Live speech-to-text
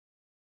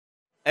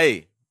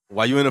Hey,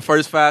 while you in the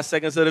first 5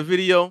 seconds of the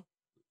video,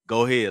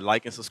 go ahead,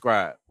 like and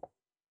subscribe.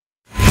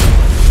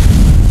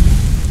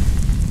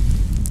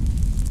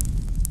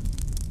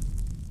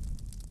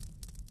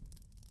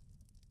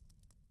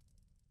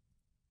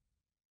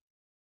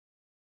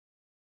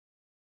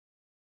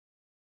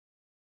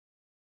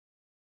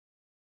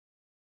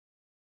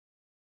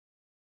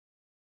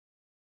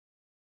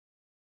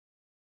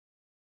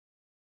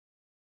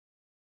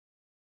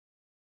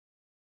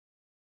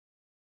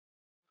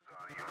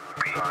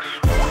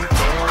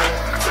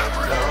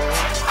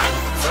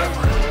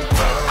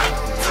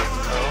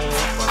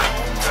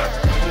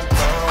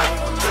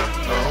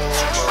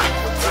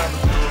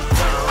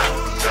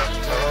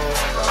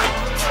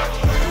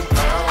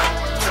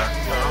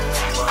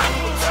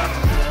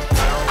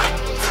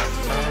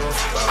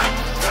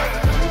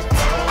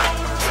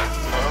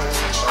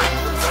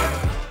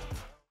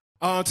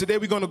 Today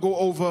we're going to go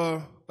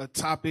over a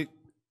topic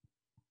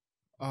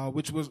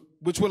which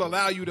will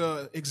allow you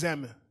to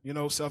examine,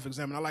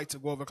 self-examine. I like to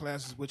go over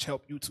classes which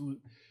help you to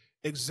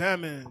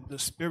examine the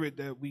spirit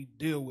that we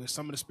deal with,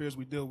 some of the spirits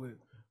we deal with.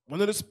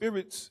 One of the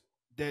spirits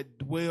that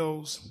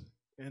dwells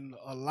in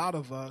a lot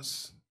of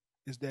us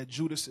is that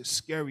Judas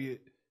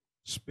Iscariot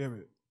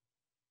spirit,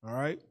 all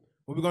right?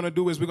 What we're going to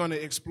do is we're going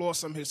to explore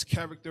some of his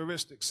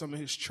characteristics, some of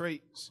his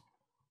traits.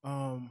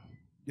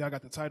 Y'all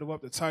got the title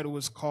up. The title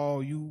is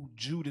called You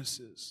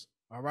Judases,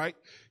 all right?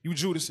 You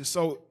Judases.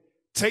 So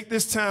take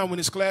this time when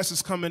this class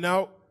is coming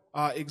out,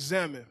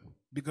 examine,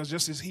 because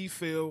just as he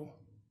fell,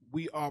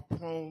 we are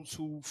prone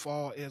to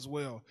fall as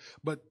well.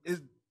 But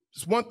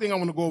it's one thing I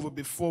want to go over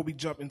before we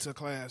jump into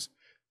class.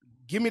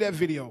 Give me that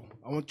video.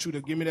 I want you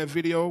to give me that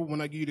video.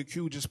 When I give you the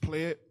cue, just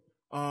play it,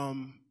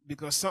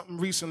 because something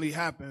recently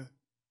happened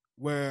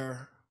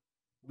where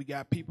we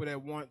got people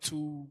that want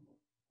to,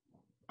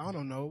 I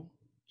don't know,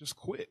 just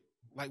quit.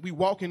 Like, we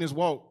walk in this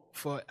walk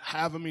for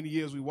however many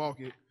years we walk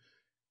it,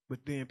 but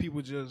then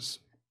people just,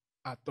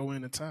 I throw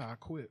in the tie, I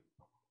quit.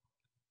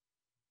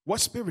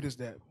 What spirit is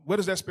that? Where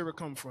does that spirit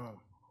come from?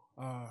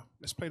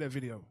 Let's play that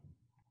video.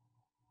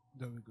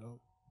 There we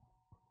go.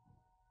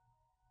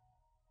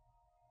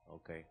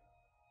 Okay.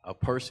 A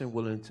person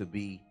willing to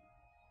be...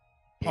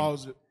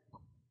 Pause it.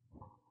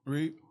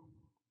 Read.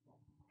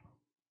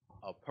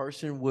 A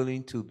person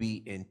willing to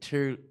be A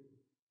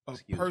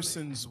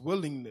person's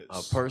willingness.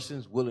 A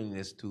person's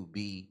willingness to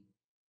be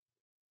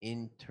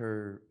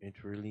entirely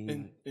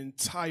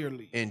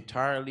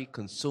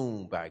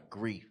consumed by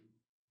grief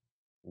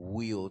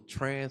will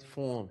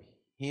transform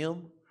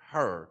him,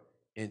 her,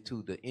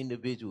 into the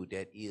individual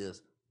that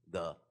is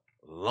the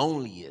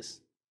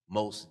loneliest,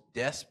 most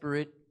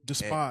desperate,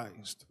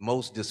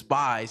 most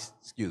despised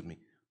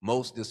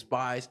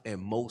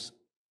and most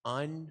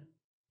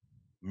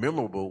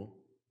unmemorable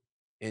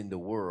in the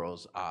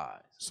world's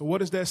eyes. So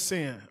what is that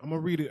saying? I'm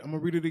going to read it. I'm going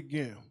to read it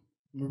again.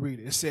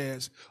 It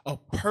says, a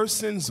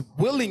person's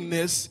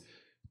willingness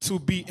to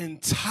be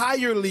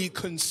entirely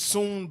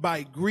consumed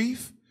by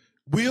grief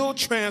will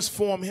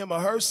transform him or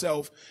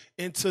herself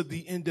into the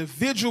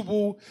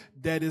individual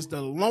that is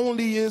the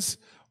loneliest,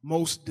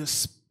 most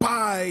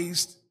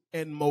despised,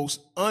 and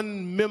most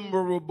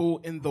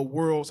unmemorable in the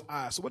world's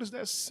eyes. So what is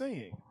that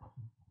saying?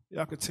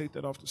 Y'all could take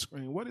that off the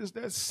screen. What is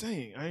that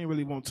saying? I ain't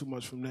really want too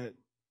much from that.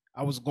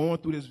 I was going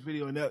through this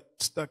video and that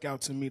stuck out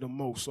to me the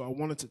most, so I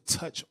wanted to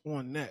touch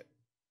on that.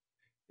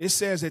 It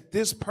says that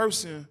this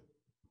person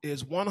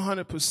is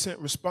 100%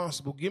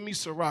 responsible. Give me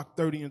Sirach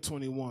 30 and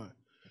 21.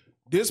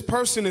 This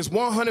person is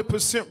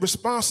 100%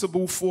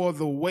 responsible for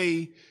the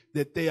way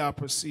that they are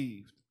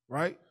perceived,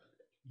 right?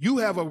 You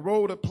have a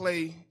role to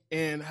play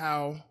in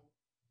how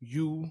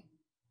you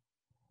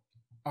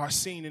are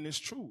seen in this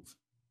truth.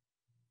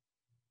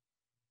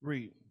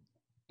 Read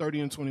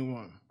 30 and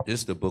 21. This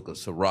is the book of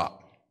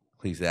Sirach,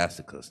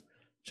 Ecclesiasticus,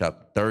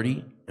 chapter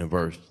 30 and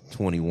verse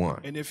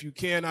 21. And if you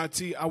can,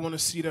 IT, I want to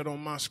see that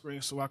on my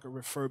screen so I can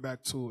refer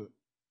back to it.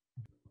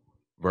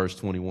 Verse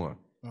 21.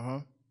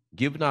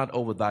 Give not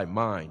over thy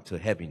mind to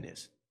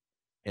heaviness,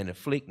 and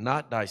afflict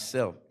not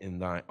thyself in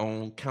thy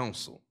own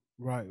counsel.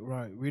 Right.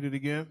 Read it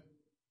again.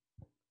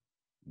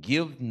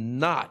 Give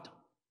not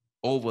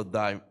over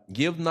thy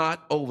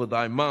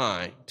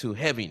mind to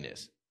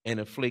heaviness, and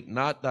afflict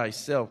not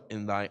thyself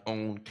in thy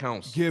own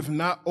counsel. Give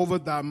not over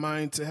thy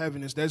mind to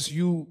heaviness. That's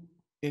you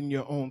in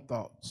your own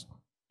thoughts.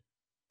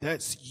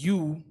 That's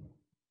you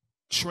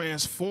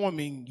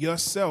transforming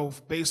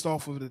yourself based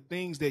off of the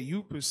things that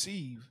you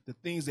perceive, the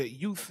things that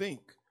you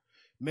think.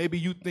 Maybe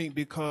you think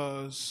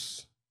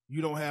because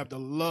you don't have the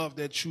love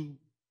that you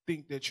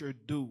think that you're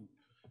due,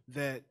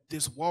 that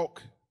this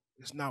walk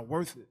is not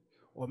worth it.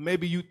 Or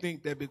maybe you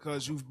think that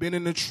because you've been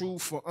in the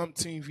truth for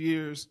umpteen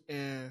years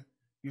and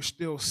you're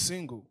still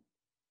single,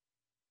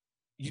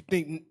 you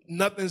think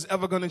nothing's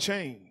ever going to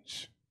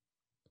change.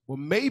 Well,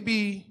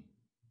 maybe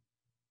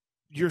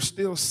you're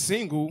still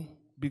single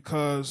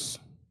because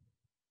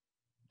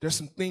there's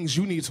some things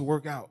you need to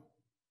work out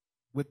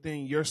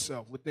within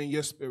yourself, within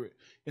your spirit.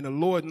 And the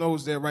Lord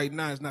knows that right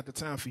now is not the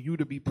time for you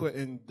to be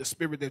putting the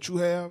spirit that you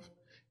have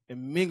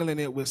and mingling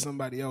it with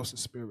somebody else's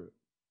spirit.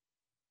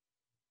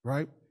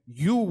 right?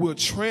 You will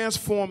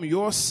transform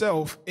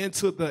yourself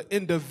into the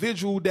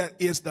individual that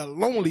is the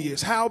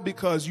loneliest. How?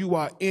 Because you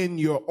are in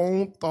your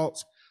own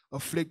thoughts,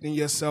 afflicting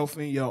yourself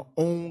in your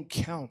own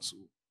counsel.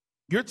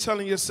 You're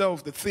telling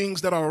yourself the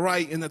things that are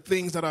right and the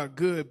things that are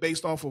good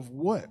based off of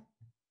what?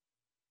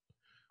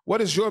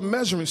 What is your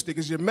measuring stick?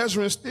 Is your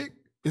measuring stick,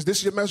 is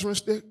this your measuring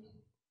stick?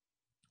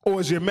 Or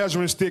is your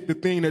measuring stick the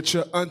thing that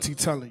your auntie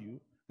telling you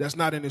that's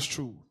not in its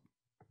truth?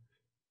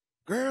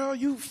 Girl,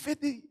 you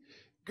 50.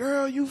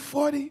 Girl, you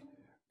 40.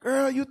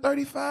 Girl, you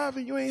 35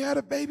 and you ain't had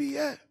a baby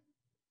yet.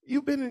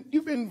 You've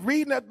been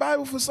reading that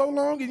Bible for so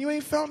long and you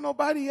ain't found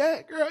nobody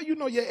yet. Girl, you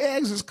know your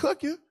eggs is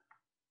cooking.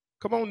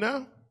 Come on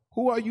now.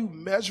 Who are you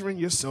measuring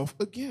yourself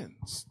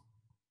against?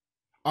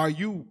 Are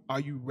you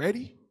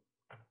ready?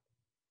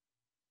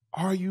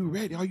 Are you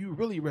ready? Are you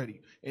really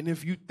ready? And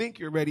if you think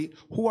you're ready,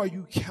 who are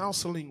you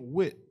counseling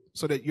with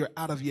so that you're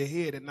out of your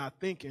head and not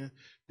thinking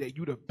that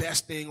you're the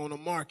best thing on the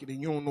market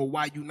and you don't know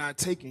why you're not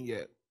taking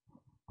yet?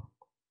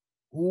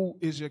 Who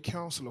is your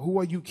counselor? Who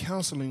are you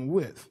counseling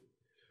with?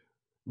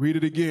 Read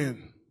it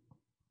again.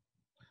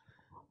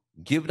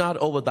 Give not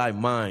over thy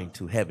mind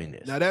to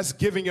heaviness. Now that's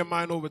giving your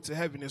mind over to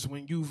heaviness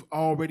when you've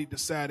already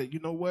decided,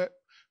 you know what?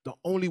 The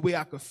only way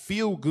I could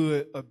feel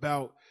good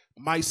about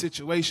my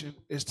situation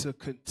is to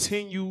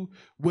continue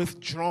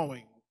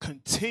withdrawing,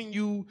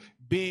 continue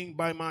being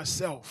by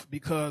myself,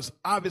 because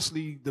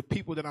obviously the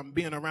people that I'm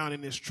being around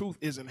in this truth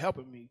isn't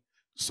helping me.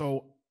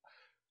 So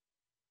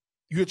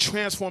you're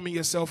transforming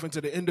yourself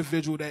into the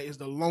individual that is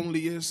the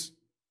loneliest.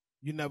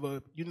 You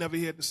never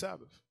here at the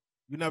Sabbath.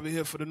 You never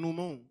here for the new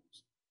moons.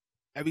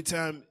 Every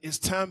time it's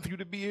time for you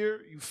to be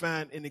here, you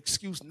find an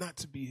excuse not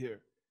to be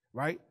here,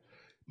 right?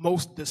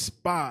 Most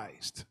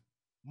despised,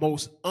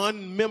 most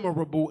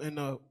unmemorable in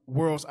the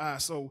world's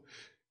eyes. So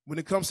when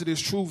it comes to this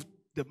truth,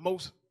 the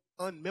most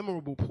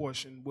unmemorable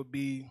portion would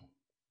be,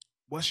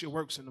 what's your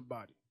works in the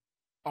body?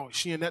 Oh,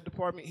 she in that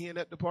department, he in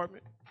that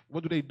department?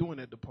 What do they do in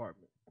that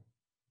department?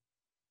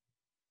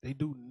 They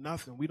do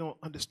nothing. We don't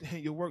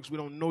understand your works. We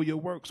don't know your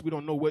works. We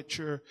don't know what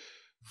your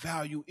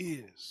value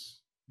is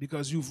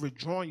because you've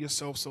withdrawn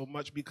yourself so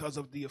much because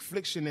of the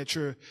affliction that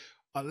you're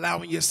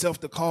allowing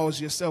yourself to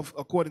cause yourself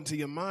according to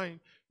your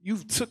mind.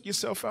 You've took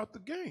yourself out the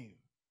game,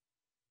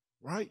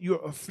 right?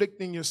 You're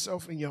afflicting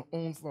yourself in your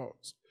own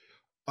thoughts.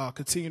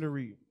 Continue to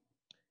read.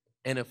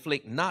 And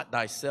afflict not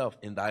thyself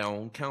in thy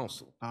own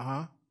counsel.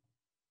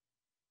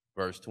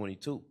 Verse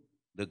 22.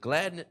 The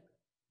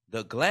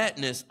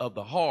gladness of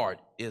the heart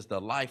is the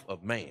life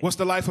of man. What's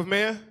the life of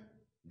man?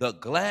 The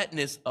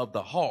gladness of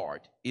the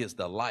heart is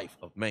the life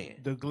of man.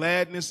 The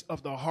gladness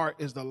of the heart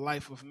is the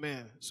life of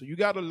man. So you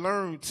got to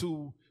learn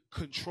to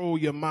control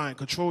your mind,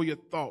 control your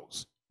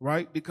thoughts,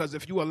 right? Because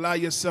if you allow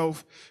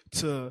yourself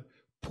to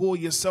pull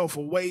yourself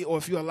away, or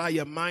if you allow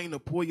your mind to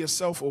pull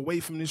yourself away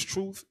from this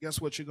truth,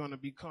 guess what you're going to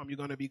become? You're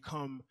going to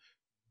become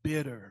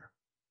bitter.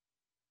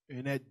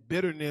 And that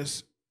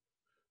bitterness,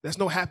 there's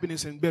no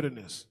happiness in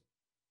bitterness.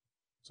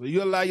 So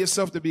you allow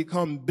yourself to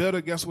become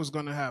bitter, guess what's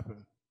going to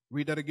happen?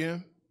 Read that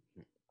again.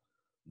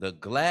 The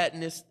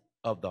gladness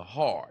of the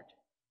heart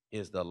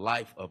is the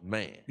life of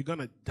man. You're going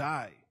to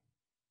die.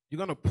 You're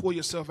going to pull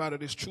yourself out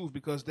of this truth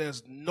because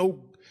there's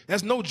no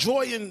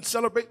joy in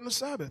celebrating the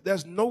Sabbath.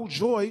 There's no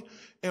joy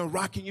in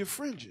rocking your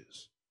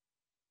fringes.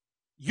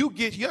 You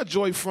get your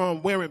joy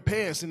from wearing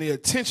pants and the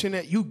attention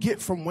that you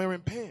get from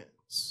wearing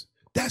pants.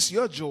 That's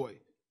your joy.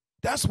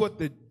 That's what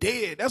the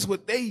dead, that's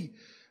what they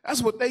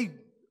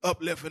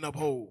uplift and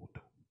uphold.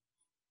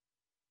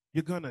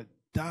 You're going to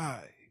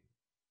die.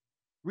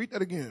 Read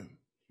that again.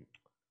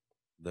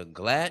 The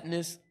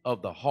gladness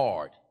of the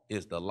heart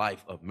is the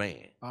life of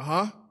man.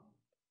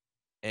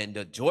 And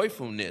the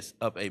joyfulness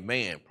of a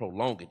man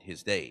prolongeth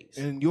his days.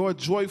 And your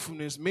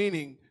joyfulness,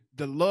 meaning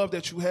the love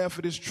that you have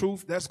for this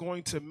truth, that's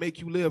going to make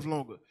you live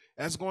longer.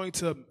 That's going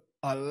to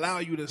allow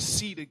you to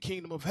see the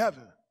kingdom of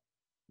heaven,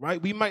 right?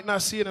 We might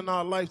not see it in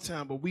our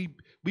lifetime, but we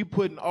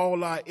putting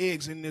all our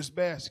eggs in this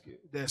basket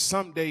that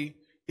someday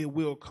it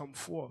will come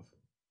forth,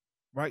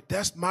 right?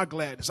 That's my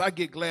gladness. I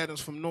get gladness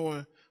from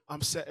knowing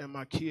I'm setting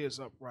my kids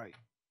up right.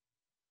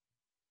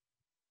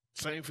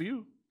 Same for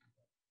you.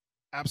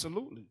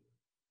 Absolutely.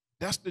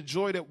 That's the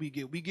joy that we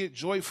get. We get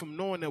joy from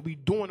knowing that we're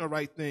doing the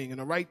right thing. And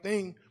the right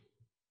thing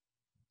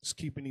is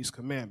keeping these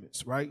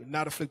commandments, right? And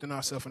not afflicting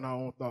ourselves in our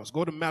own thoughts.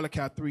 Go to Malachi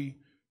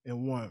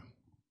 3:1.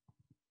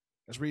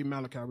 Let's read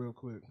Malachi real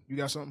quick. You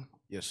got something?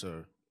 Yes,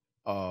 sir.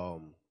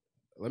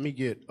 Let me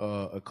get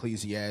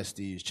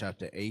Ecclesiastes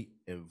chapter 8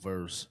 and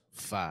verse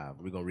 5.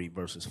 We're going to read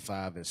verses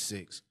 5 and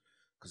 6.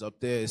 Because up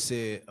there it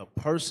said, a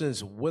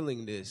person's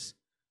willingness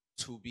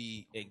to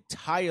be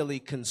entirely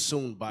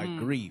consumed by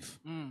grief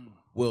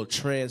will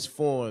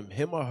transform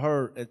him or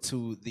her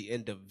into the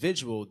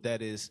individual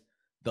that is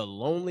the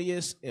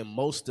loneliest and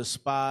most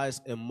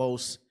despised and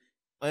most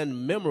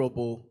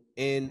unmemorable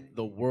in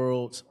the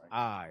world's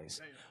eyes.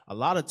 A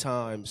lot of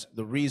times,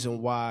 the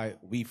reason why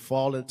we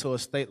fall into a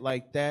state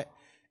like that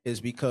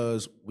is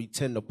because we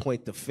tend to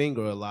point the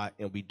finger a lot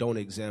and we don't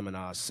examine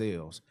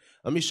ourselves.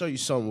 Let me show you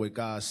something where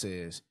God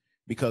says,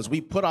 because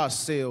we put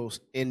ourselves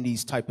in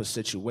these type of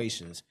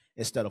situations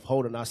instead of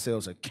holding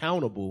ourselves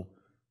accountable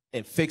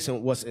and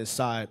fixing what's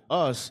inside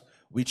us.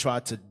 We try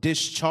to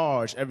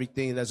discharge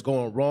everything that's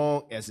going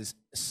wrong as it's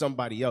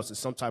somebody else. It's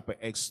some type of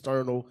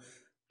external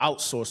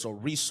outsource or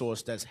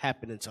resource that's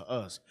happening to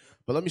us.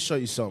 But let me show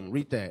you something.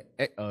 Read that.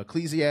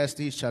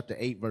 Ecclesiastes chapter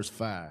 8, verse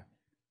 5.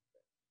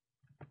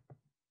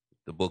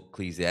 The book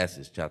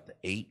Ecclesiastes chapter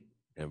 8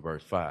 and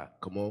verse 5.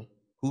 Come on.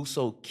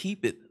 Whoso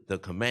keepeth the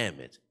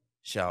commandments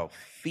shall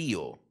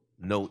feel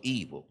no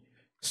evil.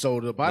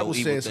 So the Bible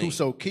says, thing.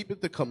 whoso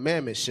keepeth the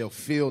commandments shall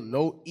feel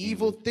no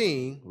evil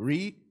thing.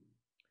 Read.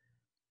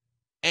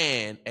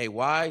 And a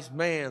wise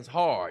man's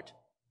heart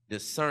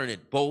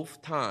discerneth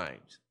both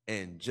times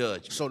and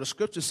judgment. So the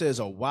scripture says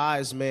a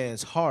wise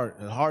man's heart,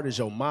 and heart is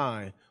your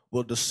mind,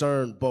 will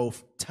discern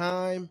both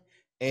time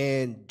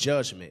and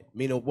judgment.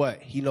 Meaning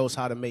what? He knows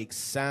how to make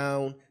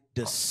sound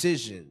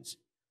decisions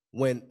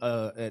when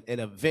an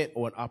event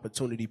or an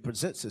opportunity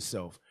presents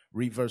itself.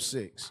 Read verse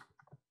 6.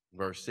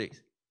 Verse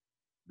 6.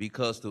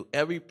 Because to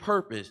every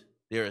purpose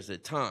there is a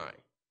time,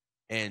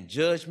 and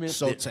judgment.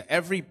 So to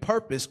every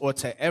purpose or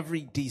to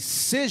every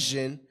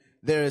decision,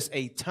 there is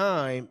a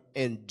time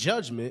and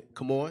judgment.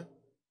 Come on.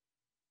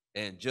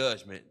 And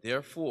judgment.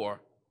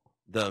 Therefore,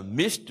 the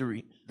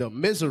misery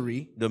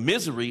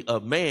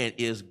of man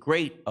is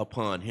great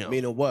upon him.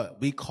 Meaning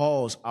what? We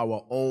cause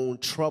our own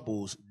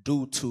troubles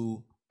due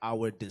to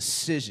our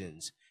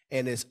decisions.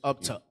 And it's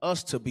up to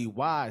us to be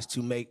wise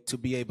to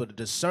be able to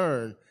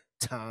discern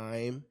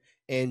time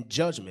and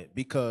judgment,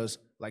 because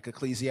like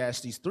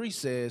Ecclesiastes 3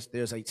 says,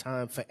 there's a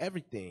time for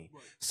everything.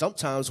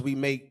 Sometimes we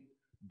make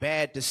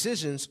bad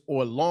decisions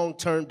or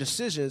long-term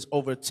decisions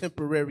over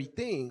temporary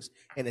things,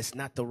 and it's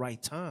not the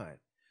right time.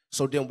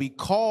 So then we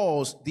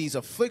cause these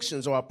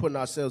afflictions or are putting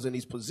ourselves in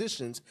these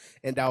positions,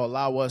 and that will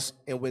allow us,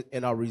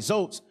 in our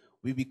results,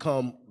 we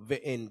become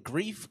in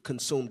grief,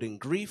 consumed in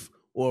grief,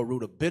 or a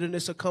root of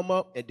bitterness will come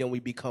up, and then we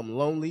become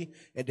lonely,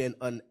 and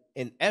then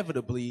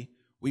inevitably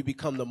we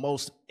become the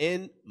most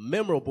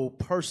immemorable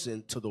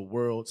person to the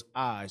world's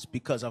eyes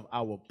because of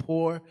our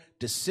poor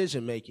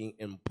decision-making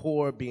and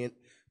poor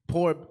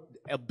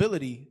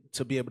ability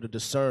to be able to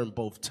discern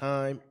both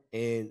time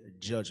and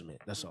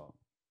judgment. That's all.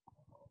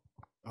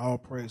 All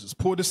praises.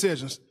 Poor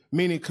decisions,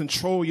 meaning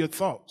control your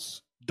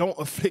thoughts. Don't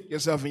afflict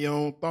yourself in your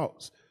own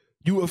thoughts.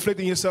 You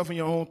afflicting yourself in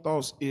your own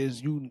thoughts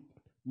is you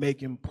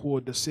making poor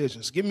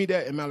decisions. Give me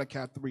that in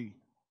Malachi 3.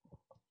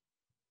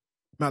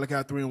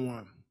 Malachi 3 and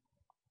 1.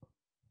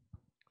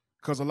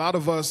 Because a lot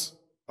of us,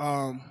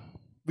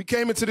 we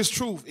came into this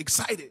truth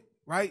excited,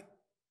 right?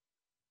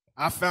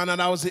 I found out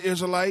I was an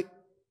Israelite.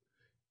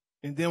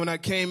 And then when I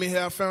came in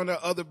here, I found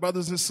out other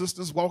brothers and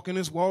sisters walking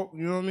this walk.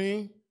 You know what I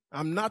mean?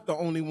 I'm not the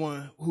only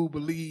one who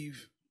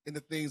believe in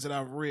the things that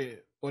I've read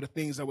or the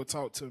things that were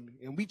taught to me.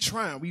 And we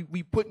trying,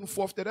 we putting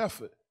forth that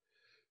effort.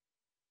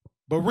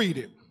 But read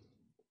it.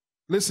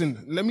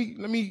 Listen, let me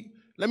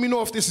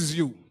know if this is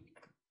you.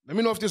 Let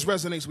me know if this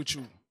resonates with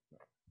you.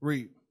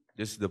 Read.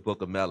 This is the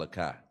book of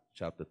Malachi,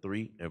 chapter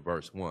 3 and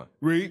verse 1.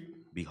 Read.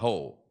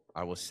 Behold,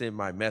 I will send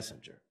my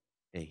messenger,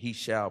 and he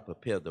shall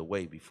prepare the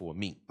way before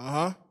me.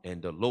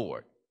 And the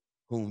Lord,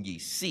 whom ye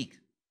seek,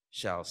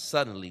 shall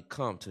suddenly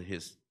come to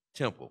his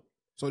temple.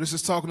 So this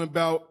is talking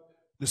about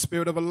the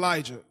spirit of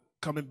Elijah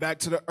coming back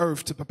to the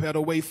earth to prepare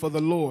the way for the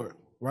Lord,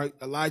 right?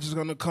 Elijah's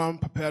going to come,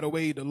 prepare the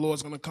way. The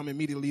Lord's going to come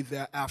immediately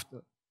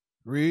thereafter.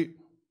 Read.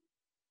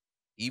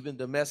 Even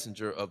the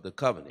messenger of the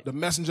covenant. The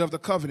messenger of the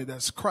covenant,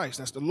 that's Christ,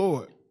 that's the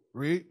Lord.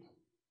 Read.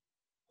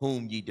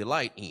 Whom ye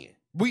delight in.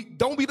 We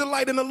don't be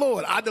delight in the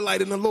Lord. I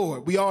delight in the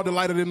Lord. We all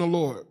delighted in the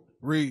Lord.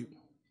 Read.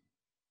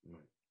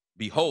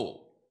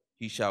 Behold,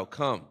 he shall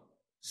come,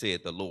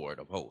 said the Lord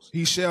of hosts.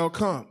 He shall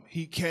come.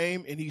 He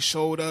came and he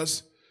showed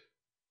us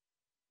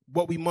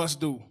what we must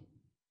do.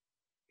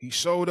 He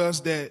showed us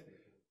that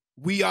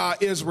we are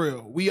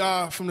Israel. We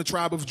are from the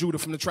tribe of Judah,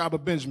 from the tribe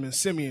of Benjamin,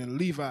 Simeon,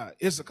 Levi,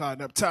 Issachar,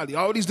 Naphtali,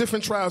 all these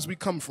different tribes we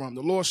come from.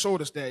 The Lord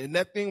showed us that, and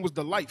that thing was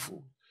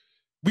delightful.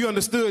 We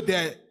understood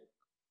that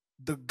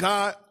the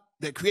God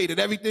that created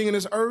everything in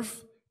this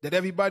earth, that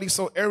everybody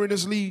so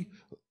erroneously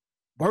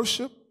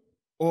worship,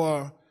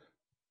 or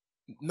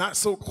not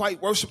so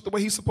quite worship the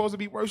way he's supposed to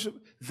be worshiped,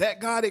 that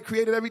God that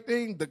created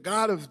everything, the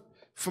God of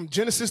from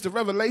Genesis to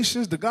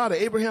Revelations, the God of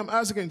Abraham,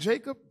 Isaac, and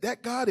Jacob,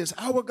 that God is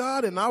our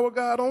God and our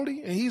God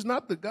only, and he's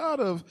not the God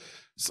of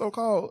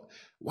so-called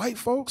white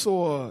folks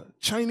or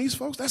Chinese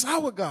folks. That's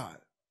our God.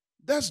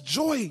 That's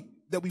joy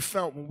that we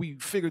felt when we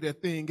figured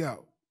that thing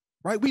out,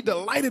 right? We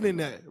delighted in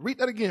that. Read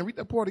that again. Read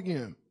that part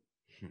again.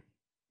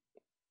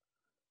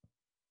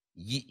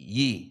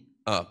 Ye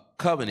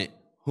covenant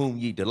whom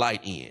ye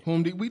delight in.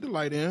 Whom we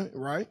delight in,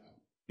 right?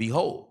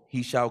 Behold,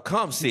 he shall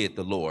come, said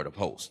the Lord of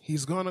hosts.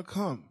 He's going to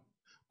come.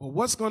 But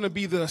what's going to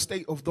be the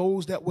state of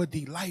those that were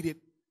delighted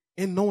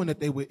in knowing that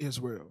they were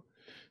Israel?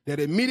 That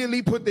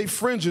immediately put their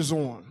fringes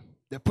on,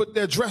 that put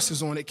their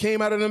dresses on, that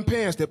came out of them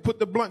pants, that put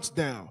the blunts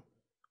down.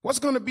 What's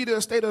going to be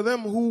the state of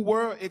them who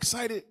were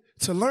excited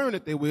to learn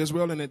that they were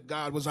Israel and that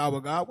God was our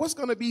God? What's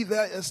going to be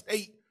their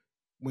estate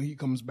when he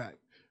comes back?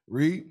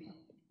 Read.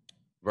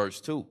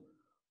 Verse 2.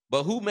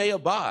 But who may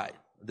abide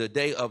the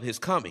day of his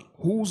coming?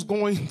 Who's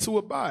going to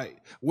abide?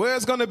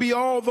 Where's going to be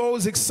all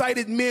those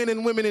excited men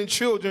and women and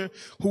children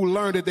who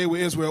learned that they were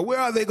Israel? Where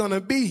are they going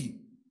to be?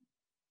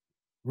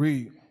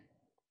 Read.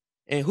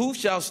 And who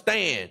shall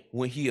stand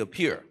when he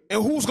appear?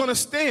 And who's going to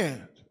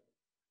stand?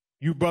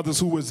 You brothers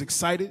who was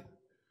excited,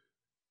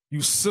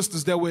 you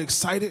sisters that were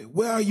excited,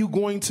 where are you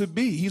going to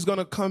be? He's going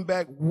to come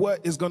back.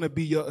 What is going to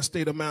be your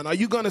state of mind? Are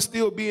you going to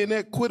still be in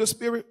that quitter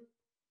spirit?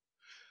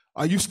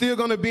 Are you still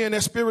going to be in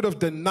that spirit of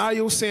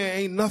denial, saying,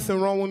 ain't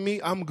nothing wrong with me,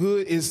 I'm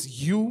good, it's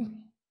you?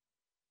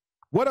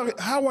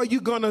 How are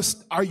you going to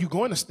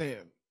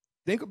stand?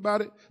 Think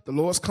about it. The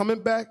Lord's coming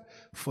back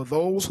for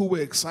those who were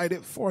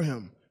excited for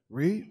him.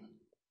 Read.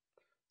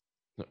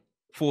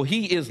 For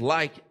he is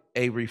like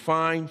a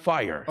refined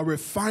fire. A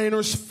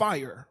refiner's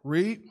fire.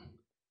 Read.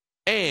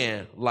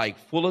 And like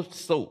fuller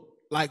soap.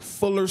 Like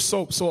fuller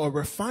soap. So a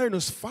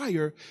refiner's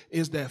fire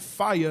is that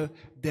fire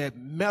that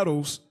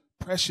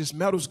precious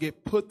metals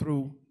get put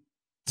through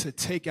to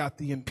take out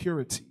the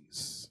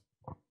impurities.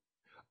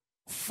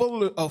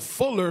 A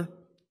fuller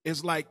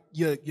is like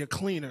your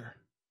cleaner,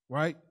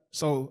 right?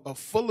 So a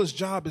fuller's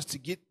job is to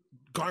get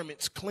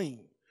garments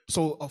clean.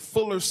 So a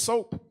fuller's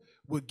soap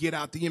would get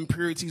out the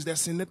impurities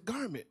that's in the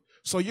garment.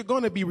 So you're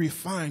going to be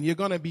refined. You're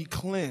going to be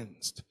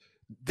cleansed.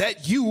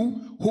 That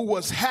you who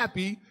was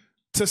happy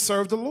to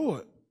serve the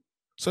Lord.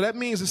 So that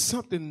means there's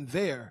something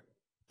there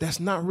that's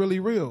not really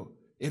real.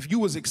 If you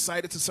was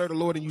excited to serve the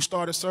Lord and you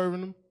started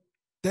serving him,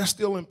 there's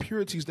still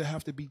impurities that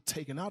have to be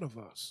taken out of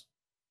us.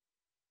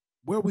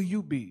 Where will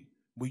you be?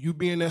 Will you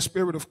be in that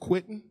spirit of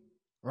quitting?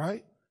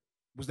 Right?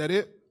 Was that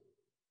it?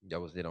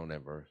 That was it on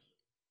that verse.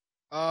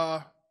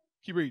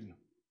 Keep reading.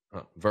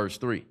 Verse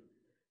 3.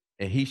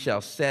 And he shall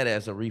set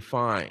as a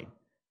refiner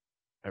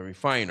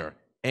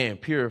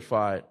and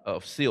purified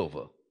of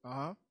silver.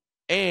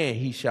 And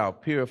he shall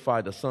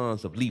purify the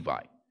sons of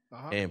Levi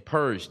and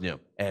purge them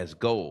as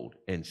gold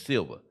and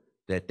silver,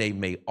 that they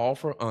may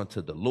offer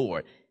unto the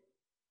Lord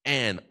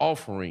an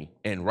offering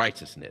in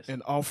righteousness.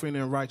 An offering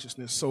in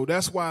righteousness. So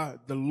that's why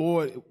the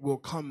Lord will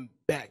come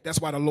back.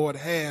 That's why the Lord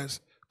has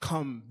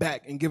come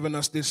back and given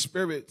us this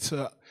spirit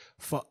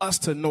for us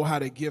to know how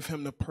to give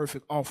him the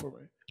perfect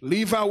offering.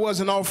 Levi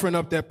wasn't offering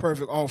up that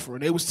perfect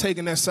offering. They was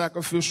taking that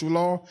sacrificial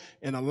law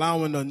and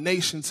allowing the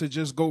nation to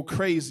just go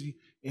crazy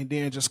and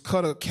then just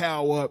cut a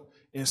cow up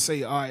and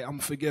say, all right, I'm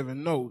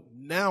forgiven. No,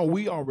 now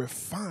we are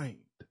refined,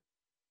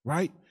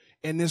 right?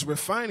 And this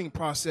refining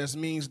process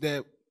means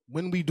that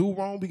when we do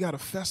wrong, we got to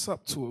fess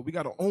up to it. We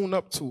got to own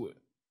up to it.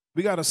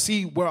 We got to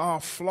see where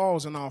our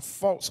flaws and our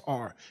faults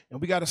are.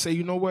 And we got to say,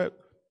 you know what?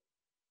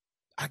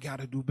 I got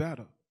to do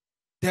better.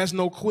 There's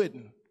no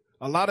quitting.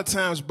 A lot of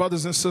times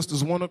brothers and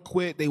sisters want to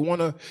quit. They want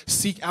to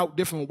seek out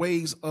different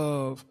ways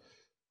of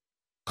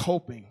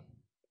coping.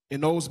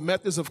 And those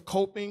methods of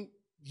coping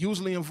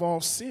usually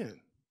involve sin.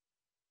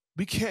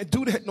 We can't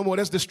do that no more.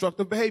 That's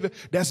destructive behavior.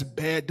 That's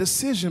bad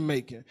decision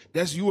making.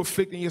 That's you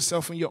afflicting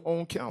yourself in your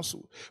own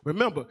counsel.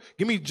 Remember,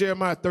 give me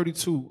Jeremiah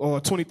 32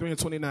 or 23 and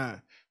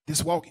 29.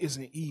 This walk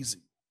isn't easy.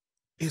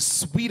 It's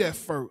sweet at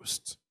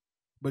first.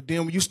 But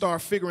then when you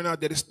start figuring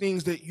out that it's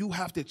things that you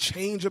have to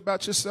change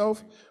about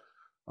yourself,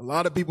 a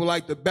lot of people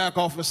like to back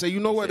off and say, you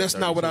know what, that's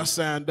not what I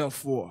signed up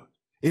for.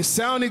 It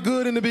sounded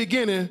good in the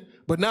beginning,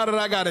 but now that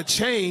I got to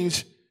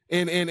change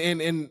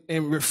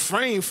and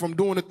refrain from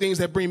doing the things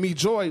that bring me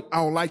joy, I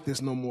don't like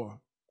this no more.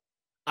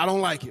 I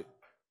don't like it.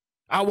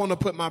 I want to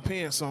put my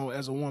pants on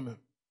as a woman.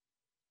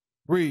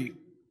 Read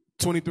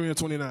 23 and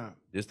 29.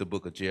 This is the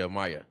book of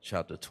Jeremiah,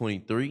 chapter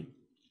 23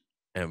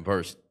 and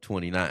verse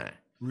 29.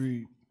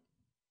 Read.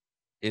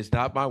 Is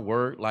not my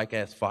word like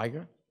as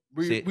fire?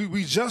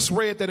 We just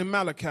read that in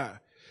Malachi,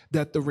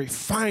 that the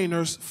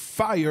refiner's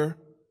fire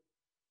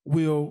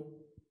will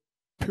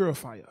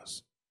purify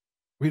us.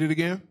 Read it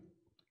again.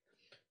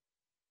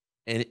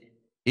 And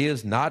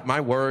is not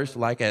my words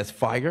like as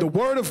fire? The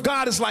word of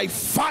God is like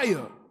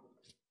fire.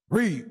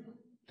 Read.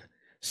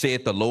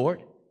 Saith the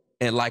Lord,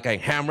 and like a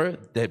hammer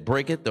that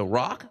breaketh the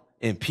rock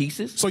in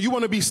pieces. So you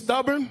want to be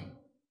stubborn?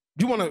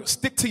 You want to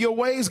stick to your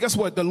ways? Guess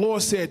what? The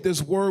Lord said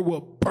this word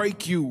will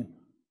break you.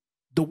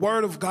 The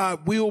word of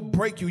God will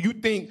break you. You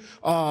think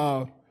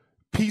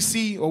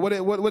PC or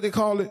what they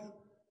call it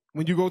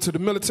when you go to the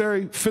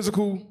military,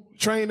 physical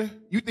training,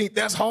 you think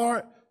that's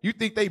hard? You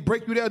think they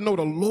break you there? No,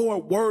 the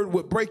Lord word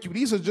would break you.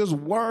 These are just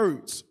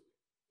words,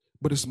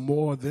 but it's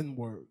more than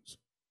words.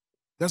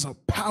 There's a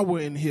power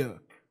in here.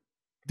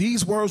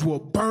 These words will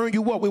burn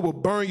you up. It will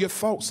burn your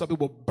thoughts up. It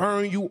will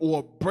burn you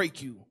or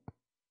break you.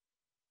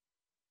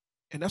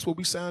 And that's what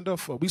we signed up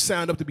for. We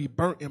signed up to be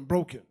burnt and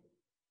broken.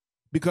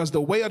 Because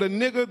the way of the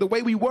nigger, the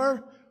way we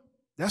were,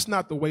 that's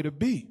not the way to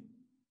be.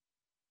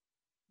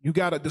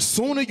 The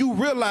sooner you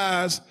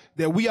realize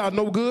that we are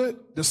no good,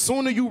 the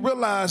sooner you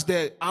realize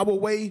that our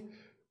way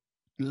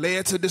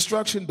led to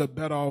destruction, the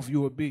better off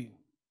you will be.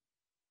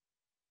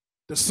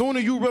 The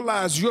sooner you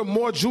realize you're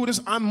more Judas,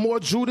 I'm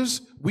more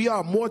Judas, we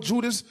are more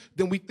Judas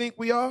than we think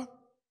we are,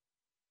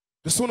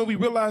 the sooner we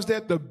realize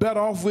that, the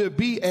better off we'll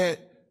be at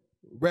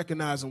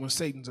recognizing when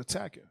Satan's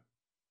attacking.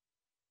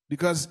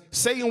 Because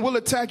Satan will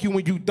attack you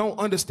when you don't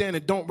understand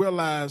and don't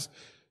realize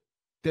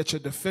that your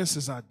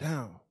defenses are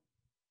down.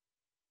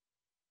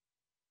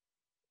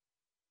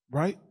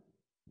 Right?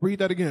 Read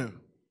that again.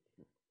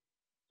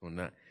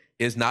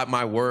 Is not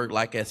my word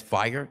like as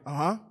fire,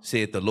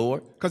 said the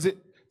Lord? Because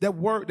that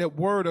word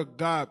of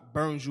God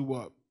burns you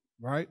up,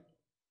 right?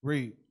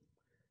 Read.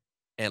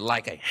 And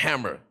like a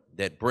hammer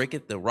that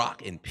breaketh the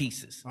rock in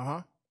pieces.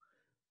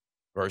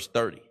 Verse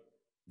 30.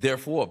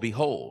 Therefore,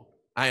 behold,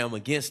 I am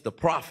against the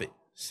prophet,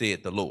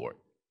 said the Lord,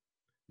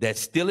 that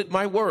stealeth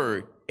my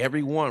word,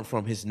 every one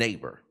from his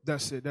neighbor.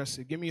 That's it.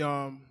 Give me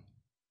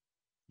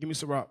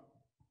Sirach.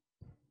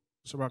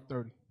 Sirach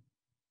 30.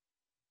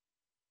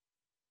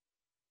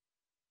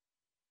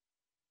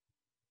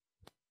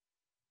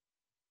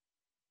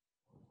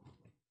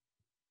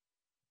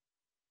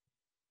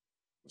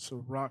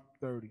 Sirach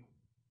 30.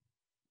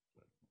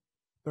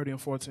 30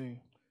 and 14.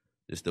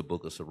 This is the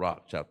book of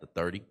Sirach, chapter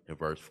 30 and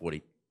verse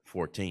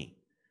 14.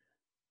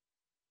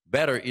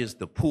 Better is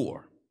the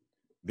poor,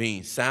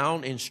 being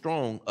sound and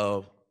strong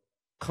of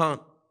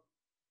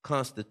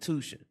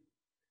constitution,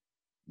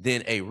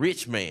 than a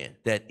rich man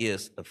that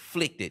is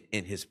afflicted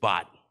in his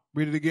body.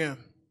 Read it again.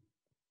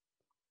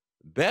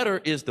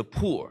 Better is the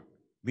poor,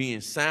 being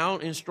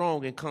sound and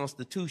strong in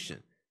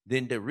constitution,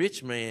 than the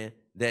rich man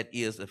that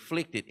is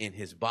afflicted in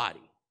his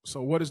body.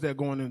 So what is that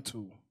going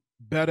into?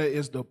 Better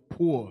is the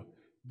poor,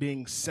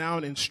 being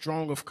sound and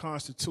strong of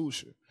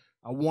constitution.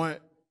 I want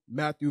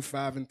Matthew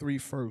 5 and 3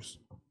 first.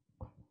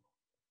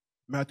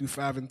 Matthew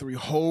 5 and 3.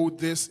 Hold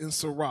this in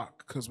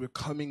Sirach, because we're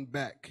coming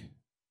back.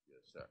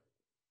 Yes, sir.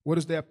 What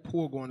is that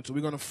poor going into?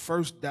 We're going to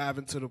first dive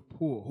into the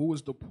poor. Who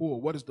is the poor?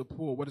 What is the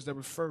poor? What is that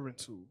referring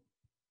to?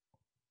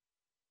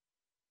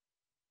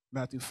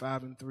 Matthew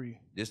 5 and 3.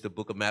 This is the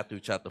book of Matthew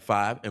chapter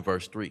 5 and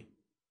verse 3.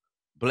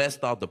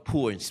 Blessed are the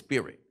poor in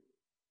spirit,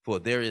 for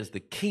there is the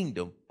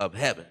kingdom of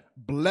heaven.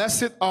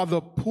 Blessed are the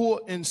poor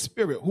in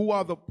spirit. Who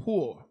are the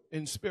poor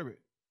in spirit?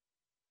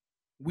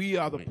 We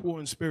are the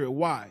poor in spirit.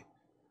 Why?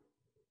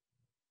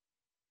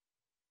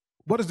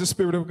 What is the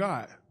Spirit of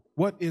God?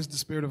 What is the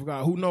Spirit of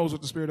God? Who knows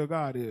what the Spirit of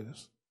God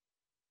is?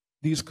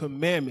 These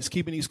commandments,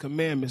 keeping these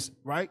commandments,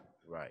 right?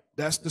 Right.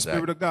 That's the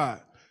Spirit of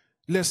God.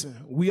 Listen,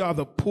 we are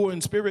the poor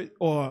in spirit,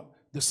 or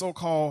the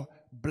so-called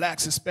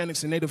blacks,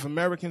 Hispanics, and Native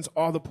Americans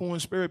are the poor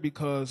in spirit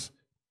because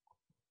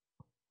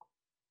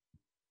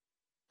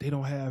they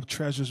don't have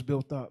treasures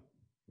built up.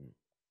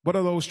 What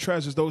are those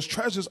treasures? Those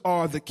treasures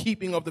are the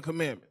keeping of the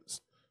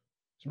commandments.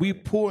 We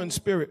poor in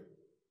spirit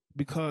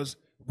because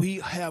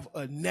we have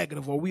a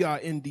negative, or we are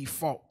in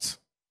default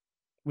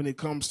when it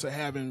comes to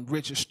having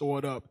riches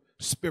stored up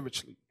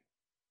spiritually.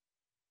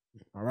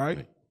 All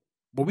right?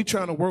 What we're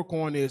trying to work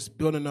on is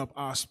building up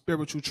our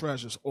spiritual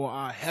treasures, or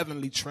our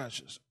heavenly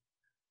treasures.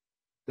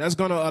 That's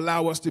going to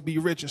allow us to be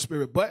rich in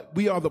spirit. But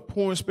we are the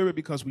poor in spirit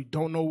because we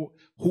don't know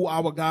who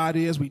our God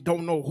is. We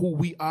don't know who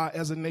we are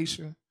as a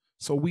nation.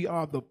 So we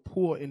are the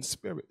poor in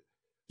spirit.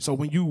 So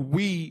when you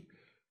read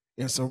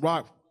in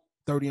Sirach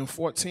 30 and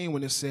 14,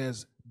 when it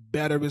says,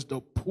 better is the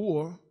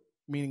poor,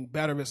 meaning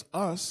better is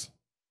us,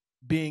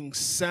 being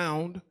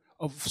sound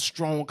of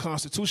strong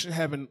constitution,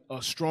 having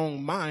a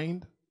strong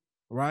mind,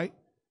 right,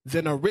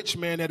 than a rich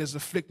man that is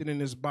afflicted in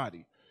his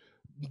body.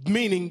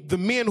 Meaning the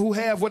men who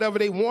have whatever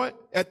they want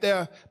at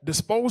their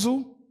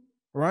disposal,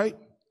 right?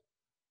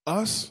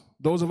 Us,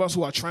 those of us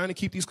who are trying to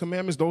keep these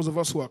commandments, those of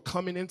us who are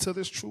coming into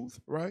this truth,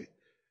 right?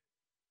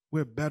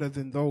 We're better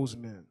than those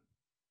men.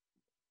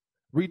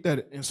 Read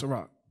that in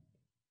Sirach.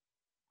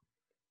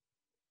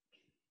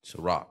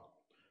 Sirach,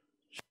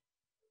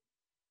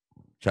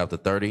 chapter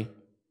 30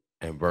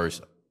 and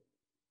verse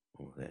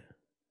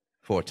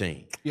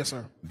 14. Yes,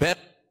 sir.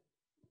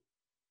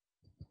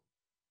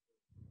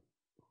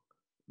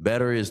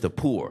 Better is the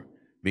poor,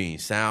 being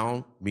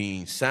sound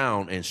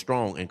and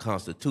strong in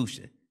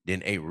constitution,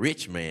 than a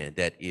rich man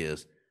that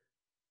is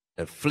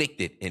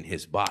afflicted in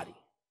his body.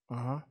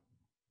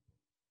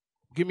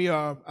 Give me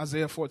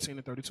Isaiah 14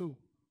 and 32.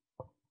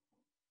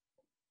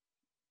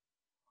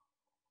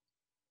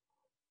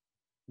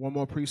 One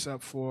more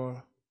precept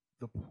for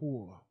the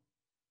poor.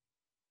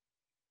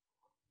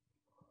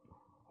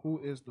 Who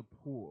is the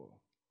poor?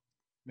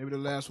 Maybe the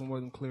last one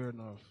wasn't clear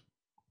enough.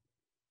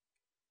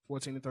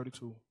 14 and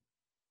 32.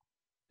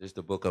 This is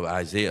the book of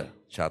Isaiah,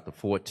 chapter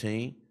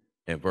 14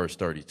 and verse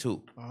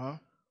 32.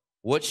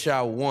 What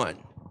shall one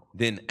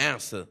then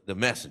answer the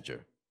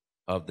messenger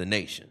of the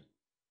nation?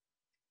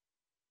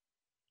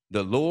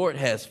 The Lord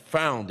has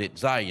founded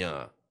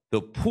Zion.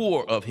 The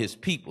poor of his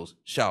peoples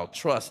shall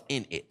trust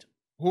in it.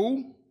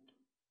 Who?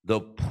 The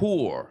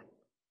poor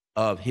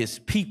of his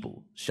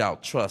people shall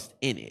trust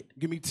in it.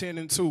 Give me 10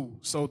 and 2.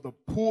 So the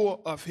poor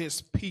of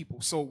his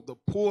people. So the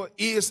poor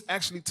is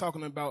actually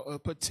talking about a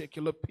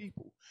particular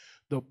people.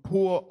 The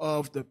poor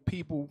of the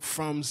people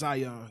from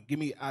Zion. Give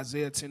me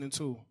Isaiah 10 and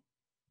 2.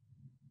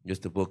 It's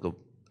the book of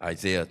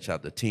Isaiah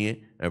chapter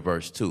 10 and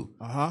verse 2.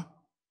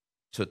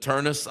 To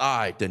turn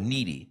aside the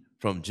needy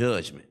from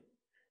judgment,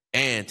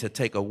 and to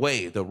take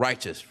away the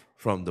righteous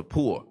from the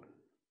poor,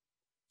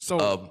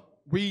 So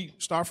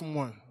start from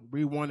 1.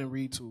 Read 1 and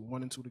read 2.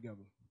 1 and 2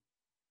 together.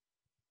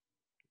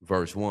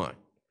 Verse 1.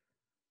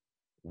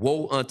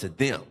 Woe unto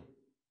them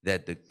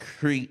that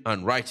decree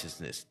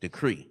unrighteousness,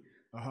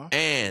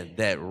 and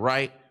that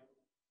write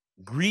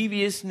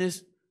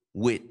grievousness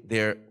with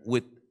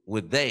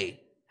they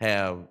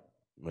have.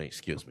 Wait,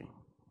 excuse me.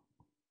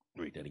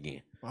 Read that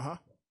again.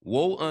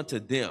 Woe unto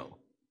them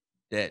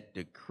that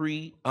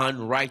decree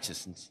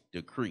unrighteousness,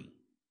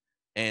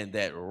 and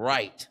that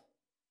write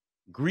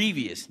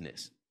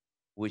grievousness,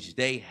 which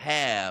they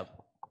have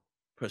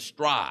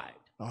prescribed,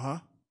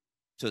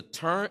 to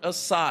turn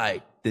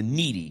aside the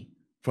needy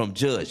from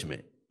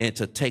judgment, and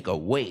to take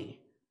away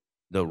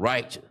the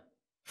righteous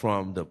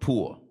from the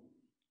poor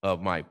of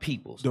my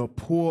people. The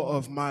poor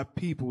of my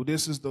people.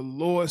 This is the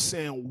Lord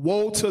saying,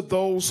 woe to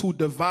those who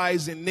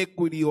devise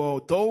iniquity,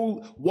 or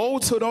woe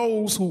to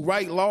those who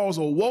write laws,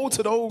 or woe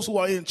to those who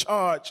are in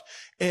charge,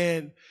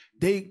 and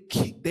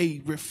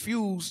they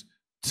refuse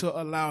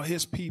to allow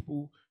his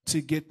people to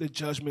get the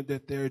judgment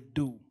that they're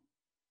due.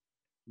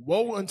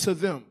 Woe unto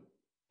them.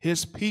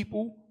 His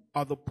people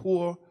are the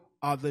poor,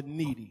 are the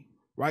needy.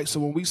 Right? So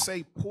when we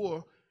say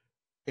poor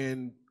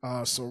in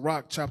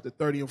Sirach chapter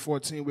 30 and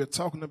 14, we're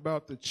talking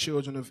about the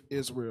children of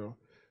Israel.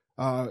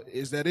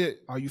 Is that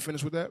it? Are you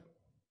finished with that?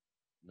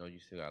 No, you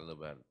still got a little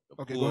bit.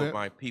 The okay, poor go ahead. Of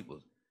my people,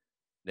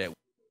 that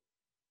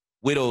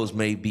widows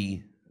may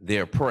be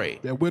their prey.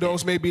 That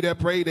widows may be their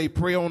prey. They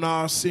prey on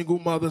our single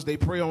mothers. They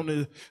prey on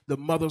the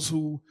mothers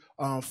who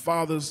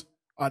fathers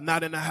are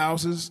not in the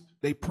houses.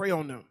 They prey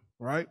on them,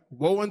 right?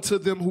 Woe unto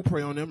them who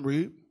prey on them.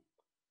 Read.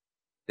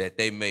 That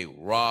they may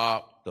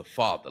rob the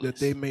fatherless. That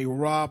they may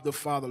rob the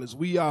fatherless.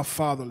 We are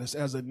fatherless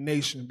as a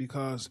nation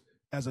because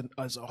as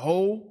a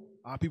whole,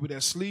 our people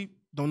that sleep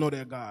don't know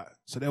their God.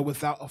 So they're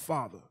without a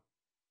father,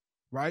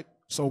 right?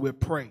 So we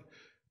pray.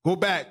 Go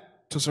back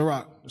to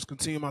Sirach. Let's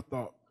continue my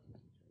thought.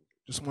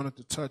 Just wanted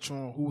to touch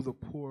on who the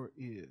poor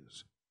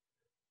is.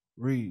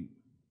 Read.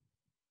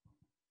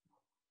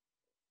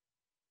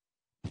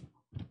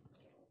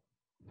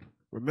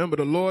 Remember,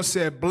 the Lord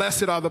said,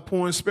 blessed are the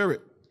poor in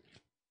spirit.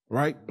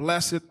 Right?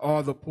 Blessed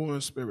are the poor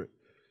in spirit.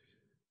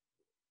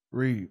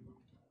 Read.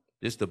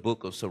 This is the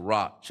book of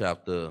Sirach,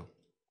 chapter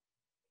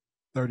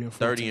 30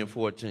 and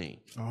 14.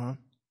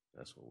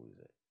 That's what we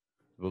said.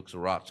 The book of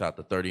Sirach,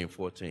 chapter 30 and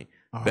 14.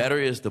 Better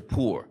is the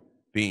poor,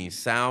 being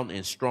sound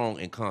and strong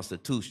in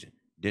constitution,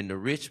 than the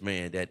rich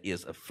man that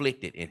is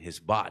afflicted in his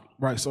body.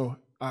 Right. So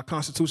our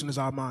constitution is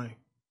our mind,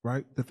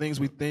 right? The things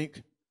we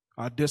think,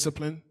 our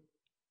discipline.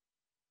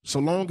 So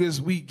long as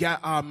we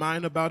got our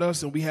mind about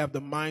us and we have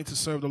the mind to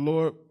serve the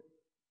Lord,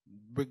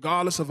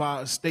 regardless of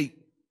our estate,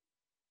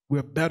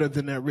 we're better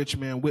than that rich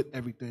man with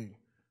everything.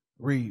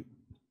 Read.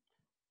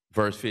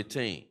 Verse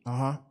 15.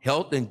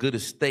 Health and good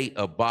estate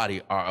of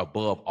body are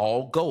above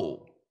all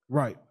gold.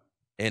 Right.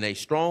 And a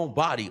strong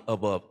body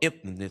above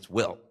infinite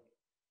wealth.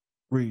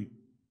 Read.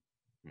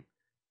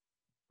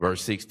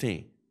 Verse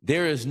 16.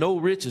 There is no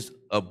riches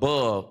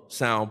above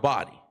sound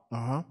body.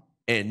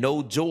 And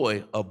no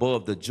joy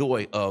above the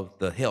joy of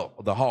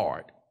the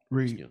heart.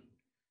 Read.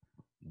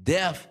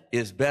 Death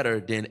is better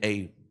than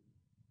a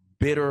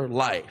bitter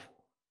life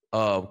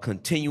of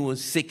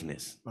continuous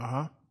sickness.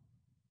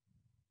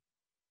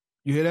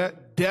 You hear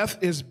that?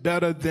 Death is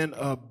better than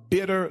a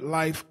bitter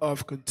life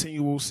of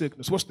continual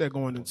sickness. What's that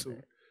going into?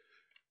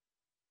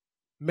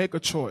 Make a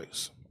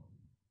choice.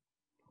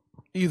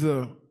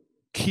 Either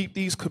keep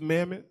these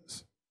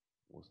commandments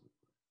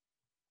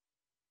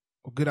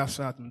or get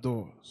outside them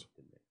doors.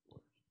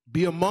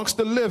 Be amongst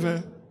the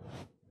living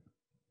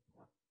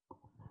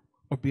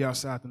or be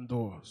outside them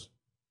doors.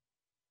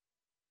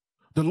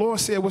 The Lord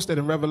said, what's that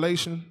in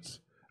Revelations?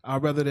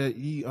 I'd rather that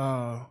ye,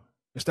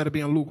 instead of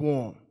being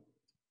lukewarm.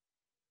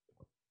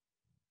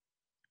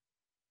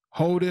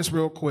 Hold this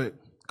real quick,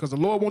 because the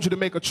Lord wants you to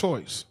make a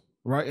choice,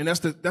 right? And that's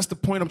the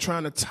point I'm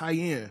trying to tie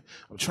in.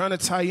 I'm trying to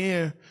tie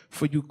in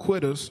for you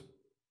quitters,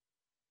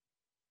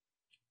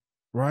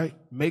 right?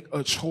 Make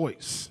a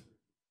choice.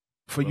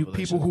 For you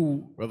people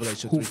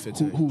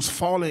who's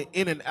falling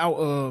in and out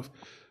of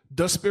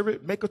the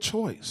spirit, make a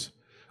choice.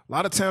 A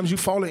lot of times you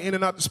falling in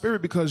and out the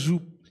spirit because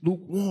you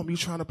lukewarm. You're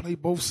trying to play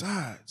both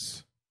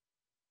sides.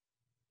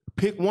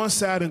 Pick one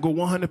side and go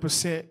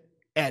 100%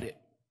 at it.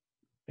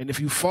 And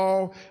if you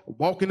fall,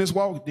 walk in this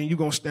walk, then you're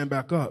going to stand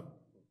back up.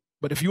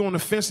 But if you're on the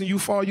fence and you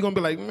fall, you're going to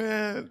be like,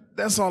 man,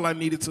 that's all I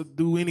needed to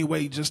do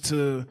anyway just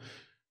to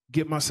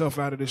get myself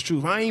out of this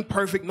truth. I ain't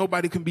perfect.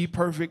 Nobody can be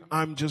perfect.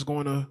 I'm just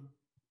going to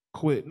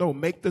quit. No,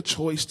 make the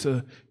choice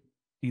to